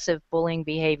aggressive bullying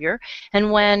behavior.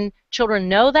 And when children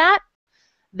know that,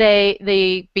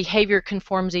 the behavior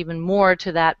conforms even more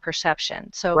to that perception.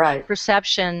 So right.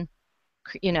 perception,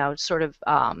 sort of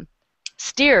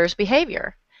steers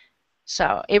behavior.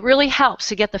 So it really helps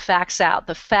to get the facts out,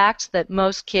 the facts that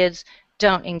most kids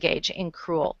don't engage in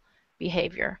cruel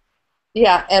behavior.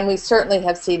 Yeah, and we certainly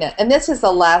have seen it. And this is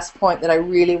the last point that I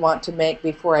really want to make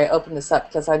before I open this up,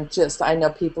 because I know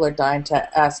people are dying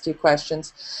to ask you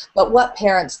questions. But what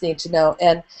parents need to know,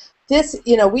 and this,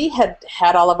 we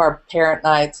had all of our parent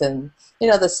nights, and,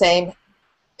 the same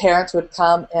parents would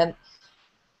come, and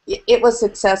it was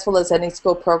successful as any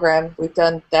school program. We've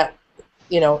done that,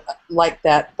 like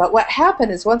that. But what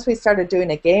happened is once we started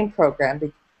doing a game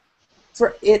program,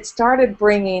 it started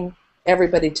bringing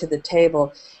everybody to the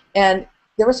table. And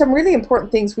there were some really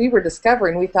important things we were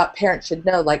discovering we thought parents should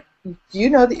know. Like, do you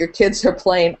know that your kids are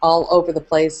playing all over the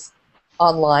place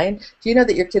online? Do you know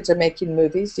that your kids are making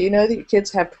movies? Do you know that your kids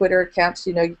have Twitter accounts? Do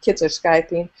you know your kids are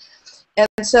Skyping?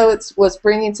 And so it was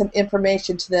bringing some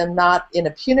information to them, not in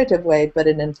a punitive way, but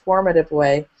in an informative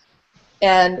way.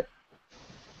 And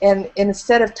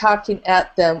instead of talking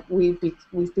at them, we've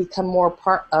become more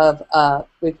part of,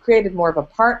 we've created more of a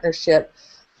partnership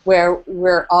where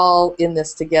we're all in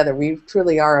this together. We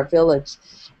truly are a village.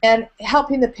 And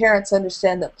helping the parents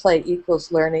understand that play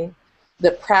equals learning,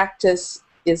 that practice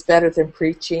is better than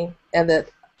preaching, and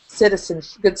that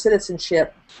good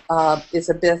citizenship is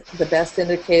the best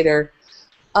indicator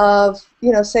of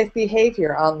safe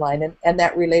behavior online, and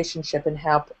that relationship and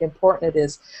how important it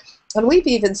is. And we've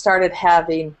even started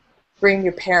having bring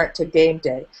your parent to game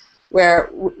day, where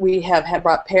we have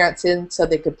brought parents in so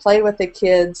they could play with the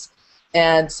kids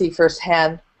and see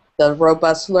firsthand the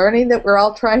robust learning that we're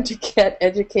all trying to get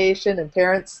education and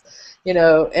parents,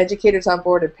 educators on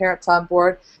board and parents on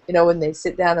board, when they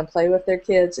sit down and play with their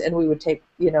kids. And we would take,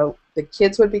 the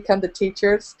kids would become the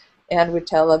teachers, and we'd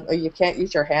tell them, oh, you can't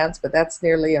use your hands, but that's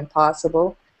nearly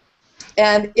impossible.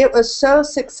 And it was so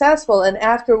successful. And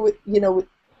after we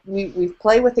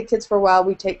play with the kids for a while,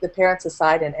 we take the parents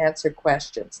aside and answer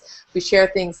questions. We share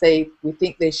things we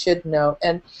think they should know.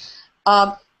 And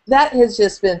that has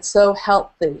just been so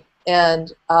healthy.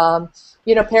 And,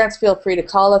 parents feel free to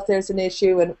call if there's an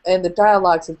issue, and the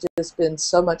dialogues have just been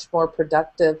so much more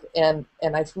productive, and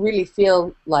I really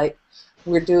feel like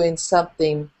we're doing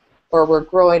something, or we're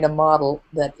growing a model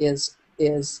that is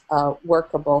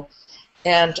workable.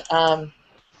 And I'm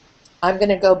going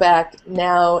to go back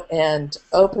now and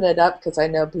open it up, because I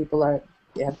know people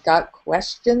have got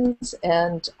questions.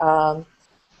 And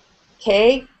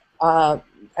Kay, I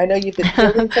know you've been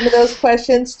fielding some of those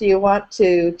questions. Do you want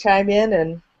to chime in?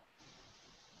 And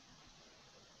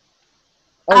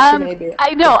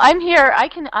I know I'm here.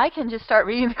 I can just start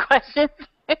reading the questions.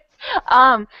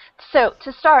 So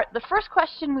to start, the first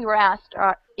question we were asked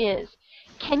is,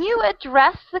 can you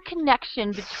address the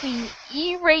connection between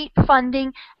E-rate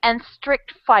funding and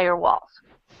strict firewalls?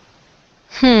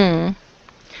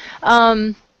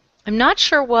 I'm not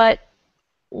sure what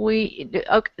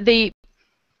the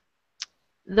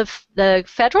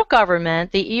federal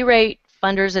government, the E-rate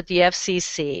funders at the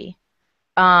FCC,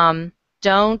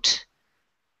 don't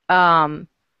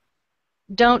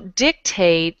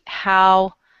dictate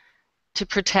how to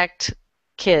protect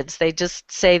kids. They just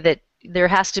say that there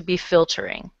has to be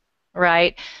filtering,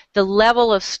 right? The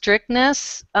level of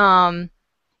strictness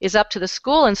is up to the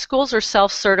school, and schools are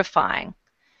self-certifying.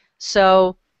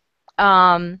 So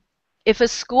if a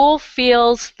school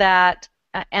feels that,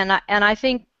 and I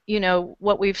think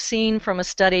what we've seen from a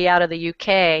study out of the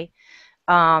UK,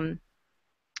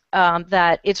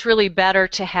 that it's really better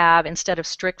to have, instead of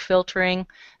strict filtering,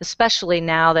 especially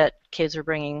now that kids are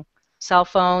bringing cell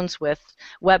phones with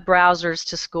web browsers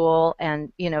to school,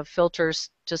 and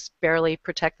filters just barely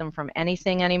protect them from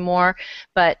anything anymore.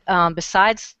 But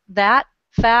besides that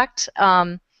fact,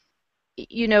 what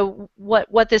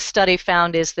this study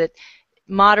found is that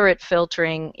moderate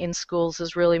filtering in schools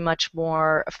is really much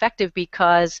more effective,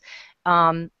 because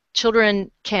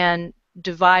children can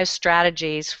devise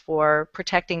strategies for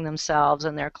protecting themselves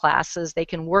and their classes. They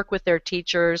can work with their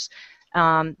teachers.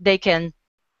 They can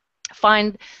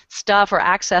find stuff or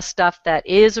access stuff that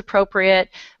is appropriate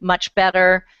much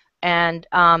better. And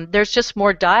there's just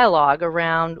more dialogue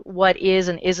around what is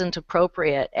and isn't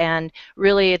appropriate. And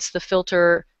really, it's the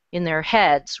filter in their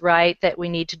heads, right, that we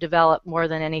need to develop more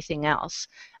than anything else.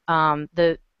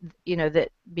 That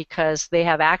because they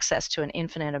have access to an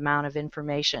infinite amount of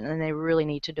information, and they really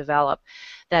need to develop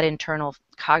that internal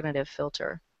cognitive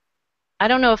filter. I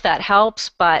don't know if that helps,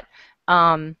 but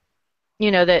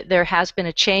that there has been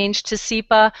a change to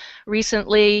SEPA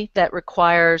recently that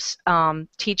requires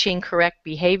teaching correct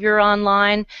behavior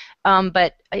online,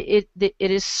 but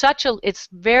it's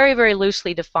very, very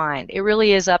loosely defined. It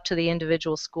really is up to the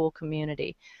individual school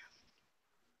community.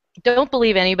 Don't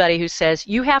believe anybody who says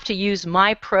you have to use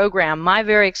my program, my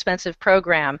very expensive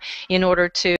program, in order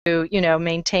to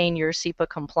maintain your SEPA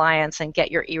compliance and get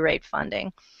your E-rate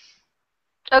funding.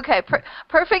 Okay,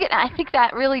 perfect, and I think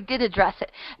that really did address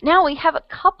it. Now we have a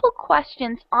couple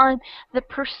questions on the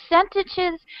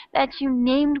percentages that you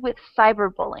named with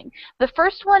cyberbullying. The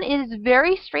first one is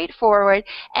very straightforward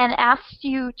and asks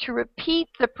you to repeat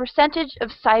the percentage of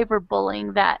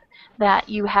cyberbullying that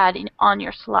you had on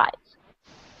your slides.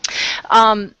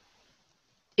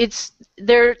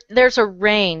 There's a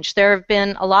range. There have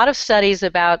been a lot of studies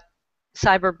about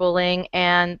cyberbullying,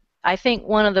 and I think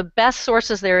one of the best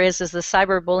sources there is the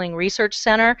Cyberbullying Research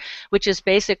Center, which is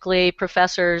basically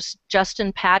Professors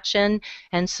Justin Patchen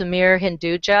and Samir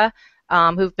Hinduja,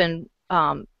 who've been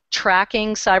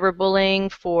tracking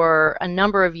cyberbullying for a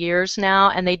number of years now,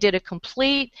 and they did a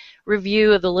complete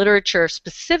review of the literature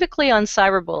specifically on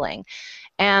cyberbullying.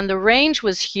 And the range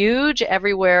was huge,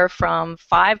 everywhere from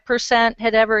 5%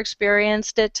 had ever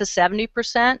experienced it to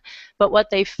 70%. But what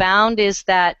they found is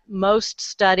that most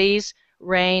studies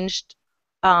ranged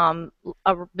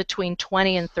between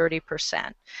 20 and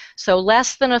 30%. So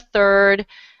less than a third,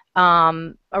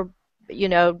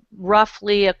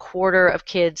 roughly a quarter of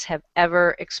kids have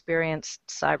ever experienced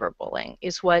cyberbullying,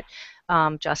 is what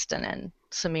Justin and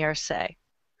Samir say.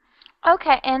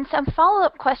 Okay, and some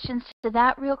follow-up questions to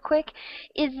that real quick.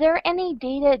 Is there any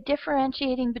data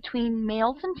differentiating between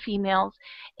males and females,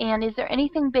 and is there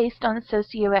anything based on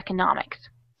socioeconomics?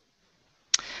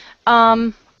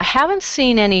 I haven't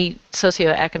seen any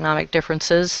socioeconomic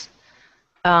differences.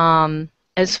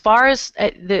 As far as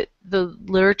the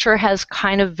literature has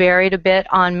kind of varied a bit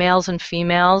on males and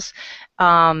females,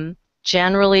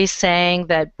 generally saying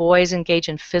that boys engage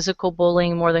in physical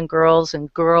bullying more than girls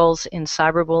and girls in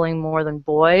cyberbullying more than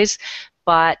boys.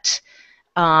 But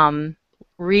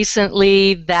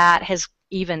recently that has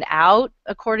evened out,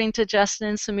 according to Justin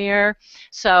and Samir.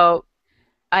 So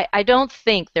I don't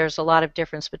think there's a lot of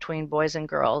difference between boys and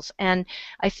girls. And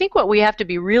I think what we have to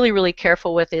be really, really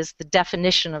careful with is the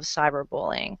definition of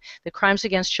cyberbullying. The Crimes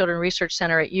Against Children Research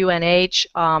Center at UNH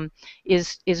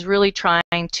is really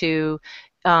trying to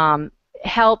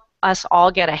help us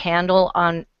all get a handle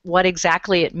on what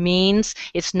exactly it means.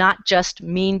 It's not just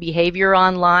mean behavior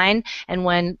online, and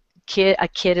when a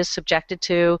kid is subjected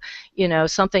to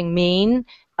something mean,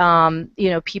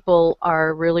 people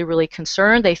are really, really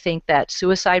concerned. They think that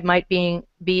suicide might be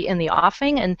in the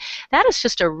offing, and that is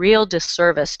just a real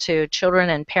disservice to children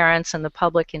and parents and the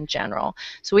public in general.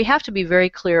 So we have to be very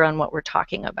clear on what we're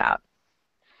talking about.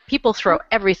 People throw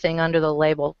everything under the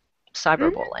label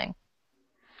cyberbullying.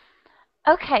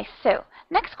 Okay, so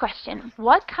next question.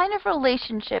 What kind of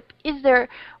relationship is there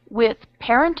with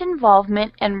parent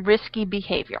involvement and risky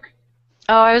behavior?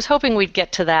 Oh, I was hoping we'd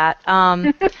get to that.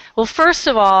 Well, first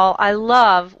of all, I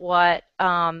love what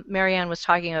Marianne was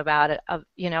talking about,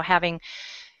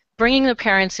 bringing the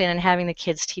parents in and having the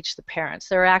kids teach the parents.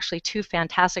 There are actually two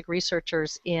fantastic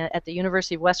researchers at the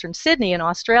University of Western Sydney in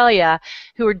Australia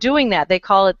who are doing that. They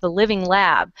call it the Living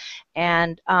Lab,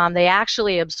 and they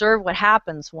actually observe what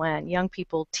happens when young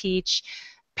people teach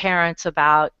parents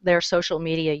about their social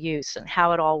media use and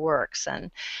how it all works.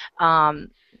 And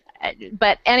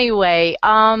but anyway,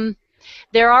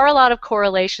 there are a lot of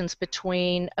correlations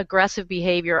between aggressive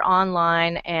behavior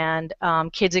online and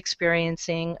kids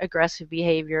experiencing aggressive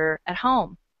behavior at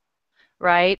home,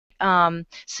 right?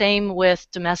 Same with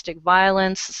domestic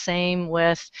violence, same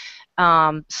with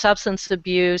substance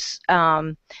abuse,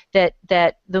 that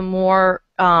the more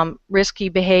risky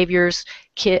behaviors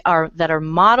that are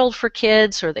modeled for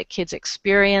kids or that kids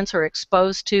experience or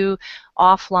exposed to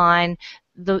offline,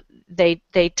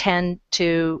 they tend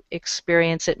to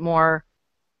experience it more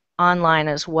online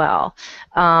as well.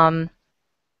 But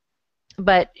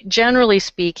generally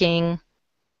speaking,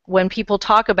 when people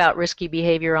talk about risky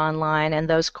behavior online and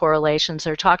those correlations,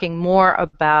 they're talking more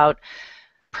about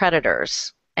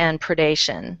predators and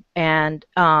predation and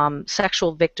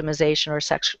sexual victimization or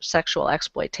sexual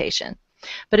exploitation.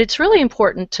 But it's really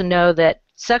important to know that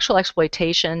sexual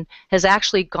exploitation has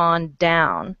actually gone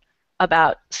down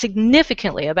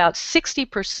significantly, about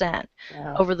 60%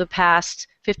 over the past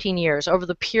 15 years, over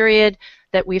the period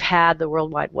that we've had the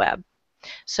World Wide Web.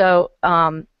 So,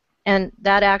 and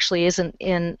that actually isn't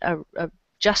in a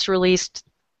just released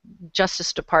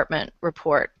Justice Department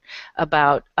report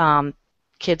about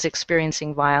kids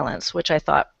experiencing violence, which I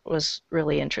thought was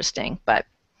really interesting. But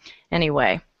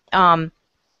anyway,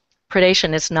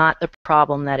 predation is not the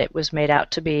problem that it was made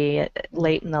out to be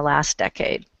late in the last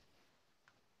decade.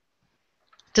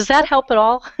 Does that help at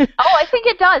all? Oh, I think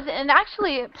it does. And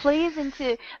actually, it plays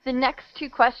into the next two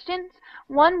questions.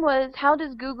 One was, how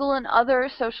does Google and other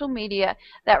social media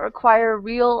that require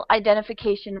real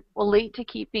identification relate to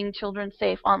keeping children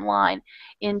safe online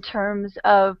in terms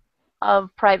of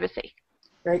privacy?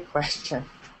 Great question.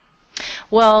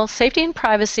 Well, safety and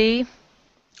privacy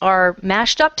are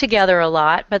mashed up together a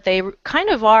lot, but they kind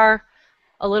of are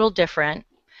a little different.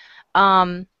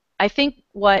 I think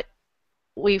what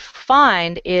we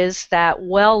find is that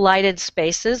well-lighted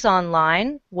spaces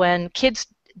online, when kids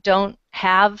don't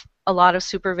have a lot of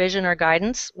supervision or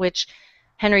guidance, which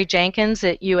Henry Jenkins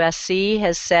at USC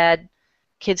has said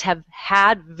kids have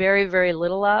had very, very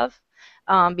little of,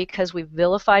 because we've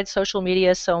vilified social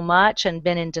media so much and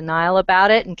been in denial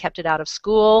about it and kept it out of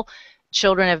school.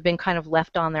 Children have been kind of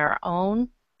left on their own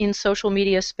in social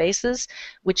media spaces,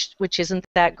 which isn't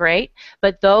that great.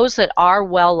 But those that are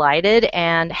well lighted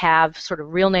and have sort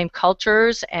of real name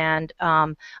cultures and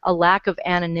a lack of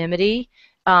anonymity,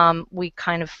 we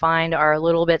kind of find are a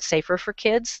little bit safer for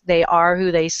kids. They are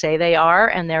who they say they are,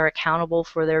 and they're accountable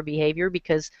for their behavior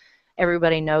because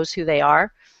everybody knows who they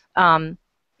are.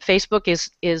 Facebook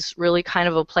is really kind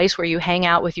of a place where you hang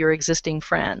out with your existing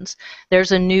friends.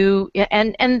 There's a new,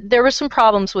 and there were some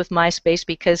problems with MySpace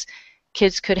because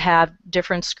kids could have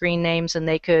different screen names and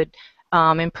they could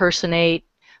impersonate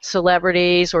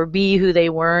celebrities or be who they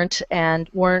weren't and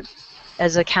weren't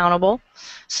as accountable.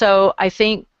 So I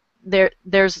think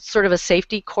there's sort of a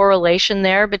safety correlation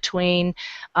there between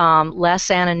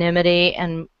less anonymity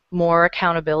and more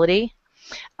accountability.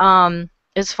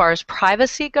 As far as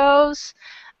privacy goes,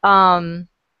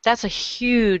 that's a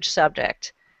huge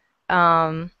subject.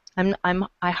 I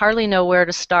hardly know where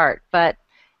to start, but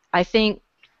I think,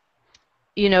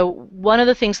 you know, one of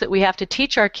the things that we have to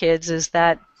teach our kids is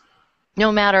that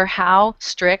no matter how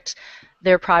strict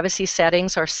their privacy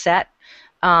settings are set,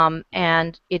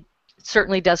 and it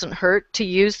certainly doesn't hurt to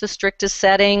use the strictest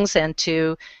settings and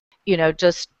to,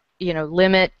 just,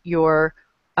 limit your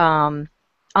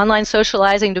online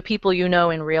socializing to people you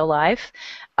know in real life.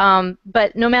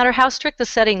 But no matter how strict the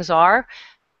settings are,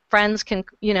 friends can,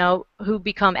 who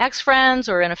become ex-friends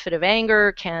or in a fit of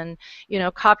anger can,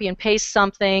 copy and paste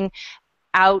something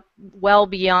out well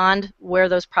beyond where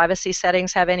those privacy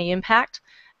settings have any impact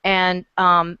and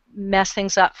mess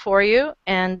things up for you.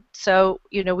 And so,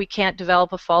 we can't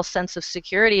develop a false sense of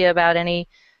security about any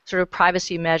sort of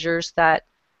privacy measures that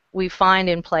we find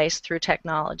in place through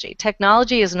technology.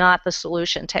 Technology is not the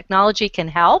solution. Technology can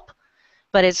help,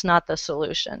 but it's not the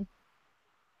solution,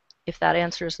 if that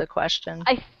answers the question.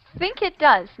 I think it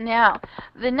does. Now,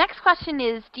 the next question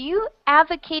is, do you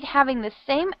advocate having the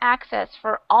same access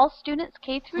for all students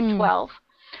K through 12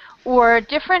 or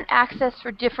different access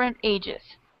for different ages?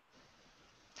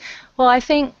 Well, I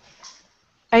think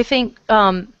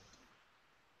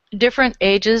different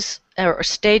ages or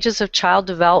stages of child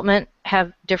development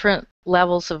have different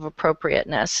levels of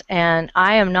appropriateness. And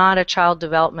I am not a child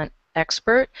development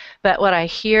expert, but what I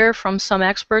hear from some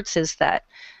experts is that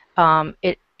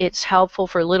it's helpful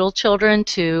for little children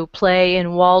to play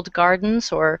in walled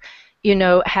gardens or,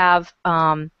 have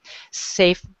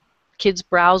safe kids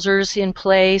browsers in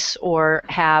place or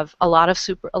have a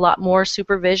lot more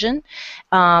supervision.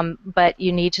 But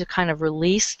you need to kind of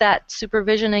release that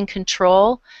supervision and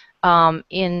control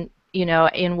in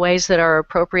ways that are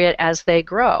appropriate as they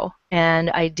grow. And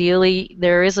ideally,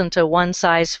 there isn't a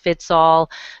one-size-fits-all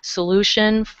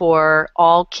solution for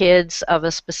all kids of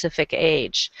a specific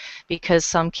age, because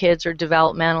some kids are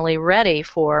developmentally ready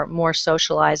for more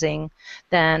socializing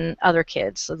than other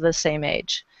kids of the same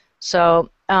age. So,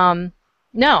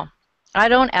 no, I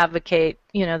don't advocate,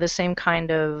 the same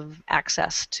kind of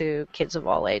access to kids of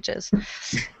all ages.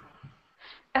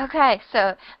 Okay,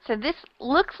 so this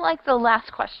looks like the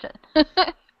last question.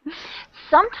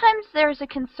 Sometimes there's a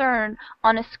concern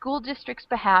on a school district's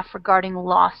behalf regarding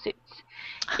lawsuits.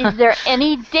 Is there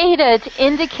any data to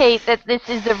indicate that this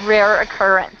is a rare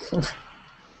occurrence?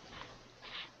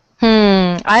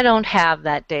 I don't have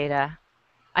that data.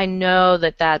 I know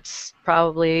that that's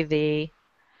probably the,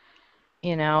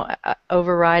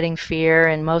 overriding fear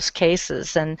in most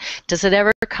cases. And does it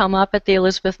ever come up at the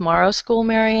Elizabeth Morrow School,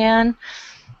 Marianne?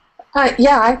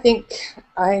 Yeah, I think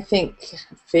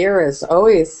fear has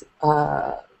always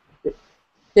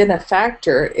been a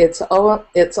factor. It's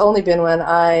only been when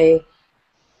I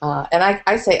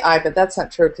say I, but that's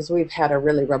not true because we've had a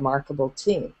really remarkable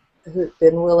team who've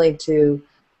been willing to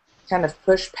kind of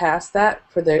push past that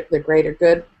for the greater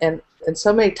good. And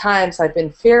so many times I've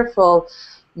been fearful,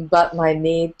 but my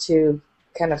need to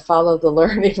kind of follow the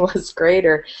learning was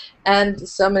greater. And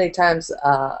so many times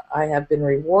I have been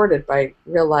rewarded by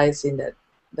realizing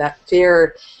that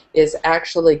fear is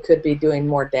actually could be doing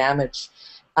more damage.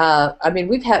 I mean,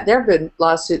 there have been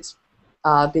lawsuits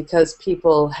because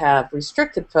people have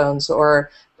restricted phones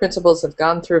or principals have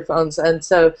gone through phones. And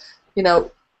so,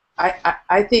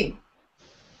 I think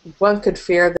one could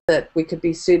fear that we could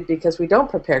be sued because we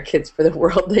don't prepare kids for the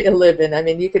world they live in. I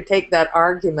mean, you could take that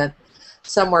argument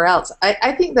somewhere else.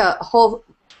 I think the whole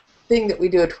thing that we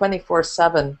do a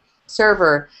 24/7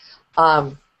 server,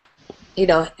 was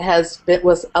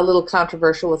a little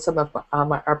controversial with some of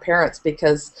our parents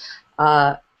because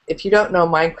if you don't know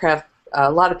Minecraft,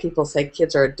 a lot of people say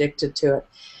kids are addicted to it,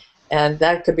 and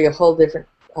that could be a whole different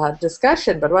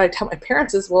discussion. But what I tell my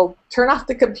parents is, well, turn off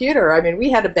the computer. I mean, we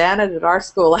had to ban it at our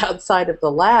school outside of the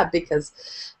lab because,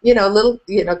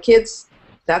 kids,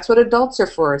 that's what adults are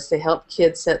for, is to help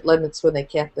kids set limits when they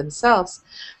can't themselves.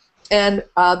 And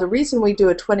the reason we do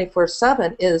a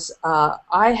 24/7 is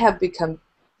I have become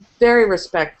very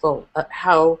respectful of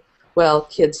how well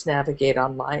kids navigate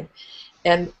online.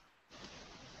 And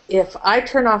if I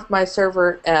turn off my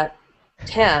server at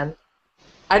 10,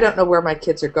 I don't know where my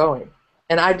kids are going.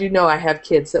 And I do know I have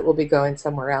kids that will be going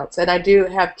somewhere else. And I do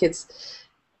have kids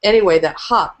anyway that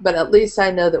hop, but at least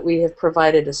I know that we have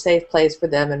provided a safe place for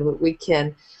them and we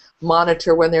can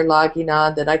monitor when they're logging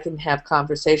on, that I can have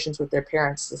conversations with their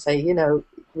parents to say,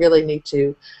 really need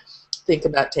to think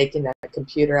about taking that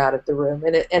computer out of the room.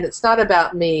 And it's not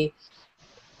about me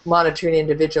monitoring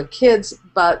individual kids,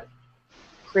 but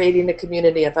creating a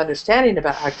community of understanding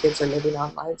about how kids are living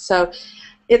online. So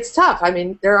it's tough. I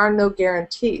mean, there are no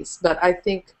guarantees, but I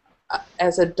think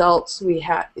as adults,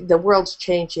 the world's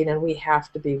changing, and we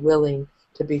have to be willing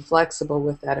to be flexible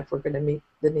with that if we're going to meet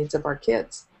the needs of our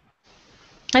kids.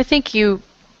 I think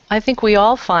we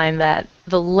all find that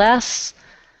the less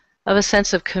of a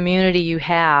sense of community you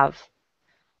have,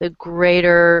 the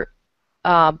greater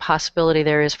possibility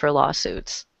there is for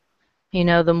lawsuits.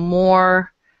 The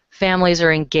more families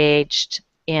are engaged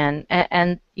in,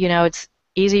 and it's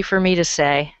easy for me to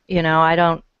say, I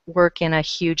don't work in a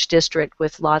huge district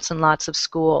with lots and lots of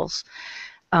schools.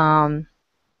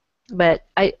 But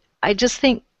I just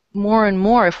think more and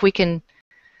more, if we can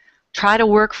try to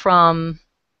work from,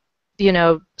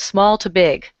 small to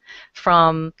big,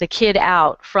 from the kid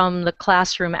out, from the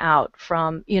classroom out,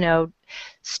 from,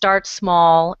 start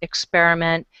small,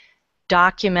 experiment,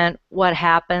 document what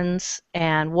happens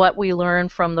and what we learn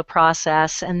from the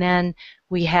process, and then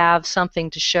we have something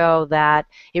to show that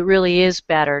it really is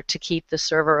better to keep the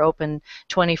server open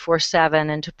 24/7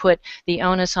 and to put the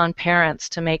onus on parents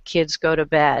to make kids go to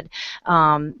bed.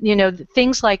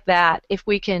 Things like that, if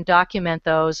we can document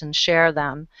those and share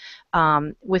them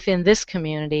within this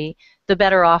community, the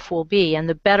better off we'll be, and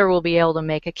the better we'll be able to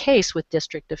make a case with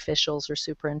district officials or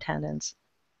superintendents.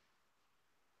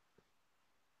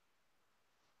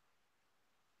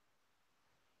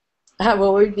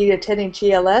 Will we be attending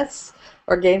GLS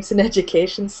or Games and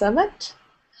Education Summit?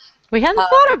 We hadn't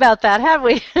thought about that, have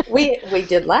we? we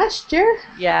did last year.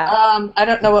 Yeah. I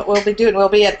don't know what we'll be doing. We'll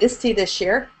be at ISTE this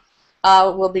year.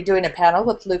 We'll be doing a panel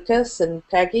with Lucas and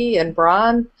Peggy and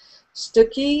Braun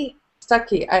Stuckey.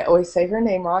 I always say her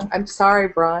name wrong. I'm sorry,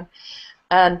 Braun.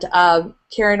 And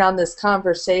carrying on this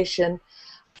conversation,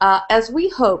 as we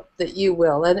hope that you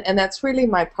will, and that's really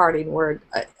my parting word.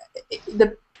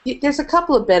 There's a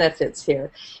couple of benefits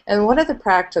here, and one of the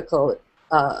practical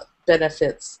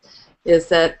benefits is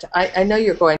that I know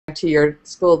you're going to your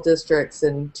school districts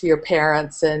and to your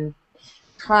parents and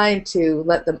trying to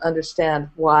let them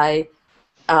understand why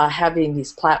having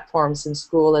these platforms in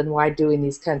school and why doing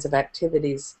these kinds of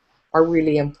activities are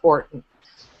really important.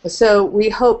 So we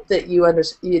hope that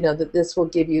that this will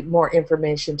give you more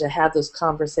information to have those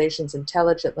conversations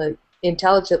intelligently,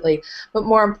 but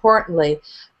more importantly,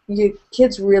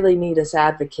 kids really need us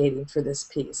advocating for this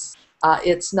piece.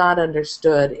 it's not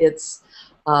understood.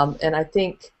 And I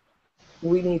think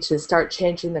we need to start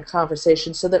changing the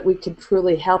conversation so that we can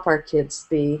truly help our kids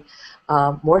be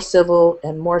more civil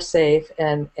and more safe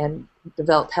and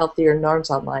develop healthier norms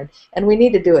online. And we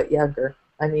need to do it younger.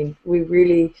 I mean, we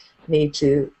really need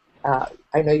to,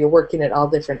 I know you're working at all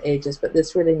different ages, but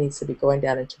this really needs to be going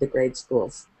down into the grade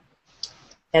schools.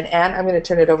 And Anne, I'm going to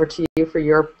turn it over to you for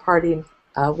your parting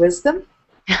wisdom.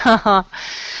 Oh,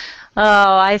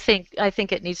 I think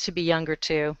it needs to be younger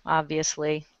too,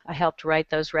 obviously. I helped write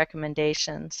those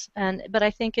recommendations. But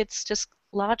I think it's just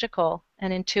logical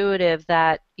and intuitive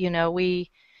that,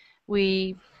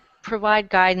 we provide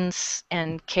guidance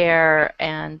and care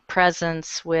and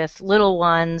presence with little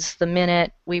ones the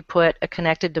minute we put a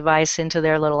connected device into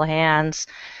their little hands.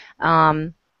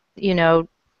 Um, you know,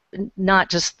 Not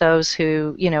just those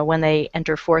who, when they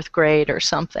enter fourth grade or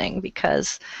something,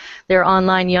 because they're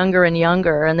online younger and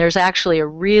younger. And there's actually a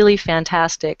really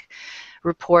fantastic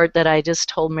report that I just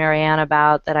told Marianne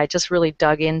about that I just really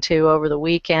dug into over the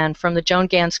weekend from the Joan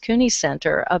Gans Cooney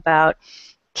Center about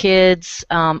kids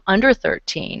under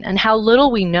 13 and how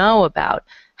little we know about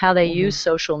how they use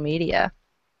social media.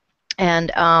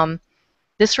 And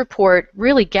this report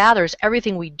really gathers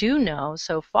everything we do know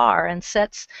so far and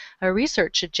sets a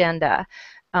research agenda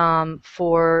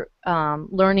for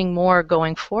learning more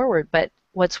going forward. But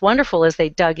what's wonderful is they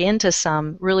dug into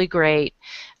some really great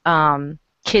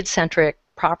kid-centric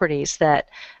properties that,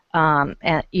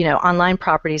 and, online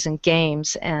properties and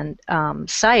games and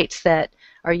sites that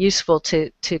are useful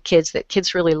to kids that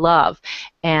kids really love,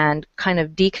 and kind of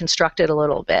deconstructed a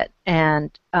little bit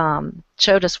and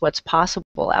showed us what's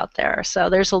possible out there. So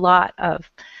there's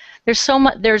so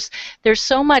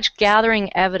much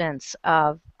gathering evidence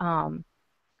of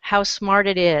how smart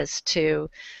it is to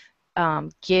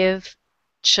give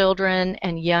children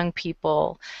and young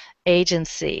people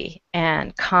agency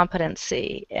and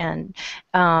competency, and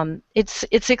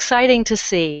it's exciting to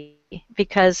see,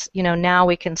 because now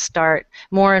we can start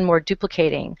more and more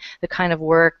duplicating the kind of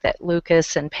work that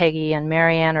Lucas and Peggy and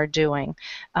Marianne are doing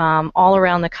all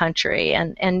around the country.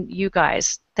 And you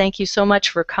guys, thank you so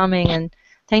much for coming, and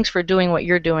thanks for doing what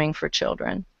you're doing for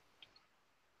children.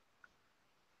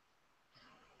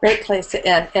 Great place to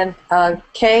end. And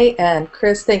Kay and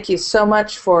Chris, thank you so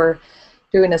much for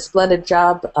doing a splendid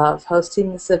job of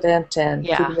hosting this event and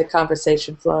keeping the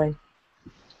conversation flowing.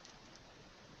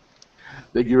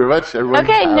 Thank you very much, everyone.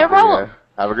 Okay, no problem.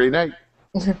 Have a great night.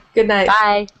 Good night.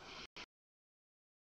 Bye.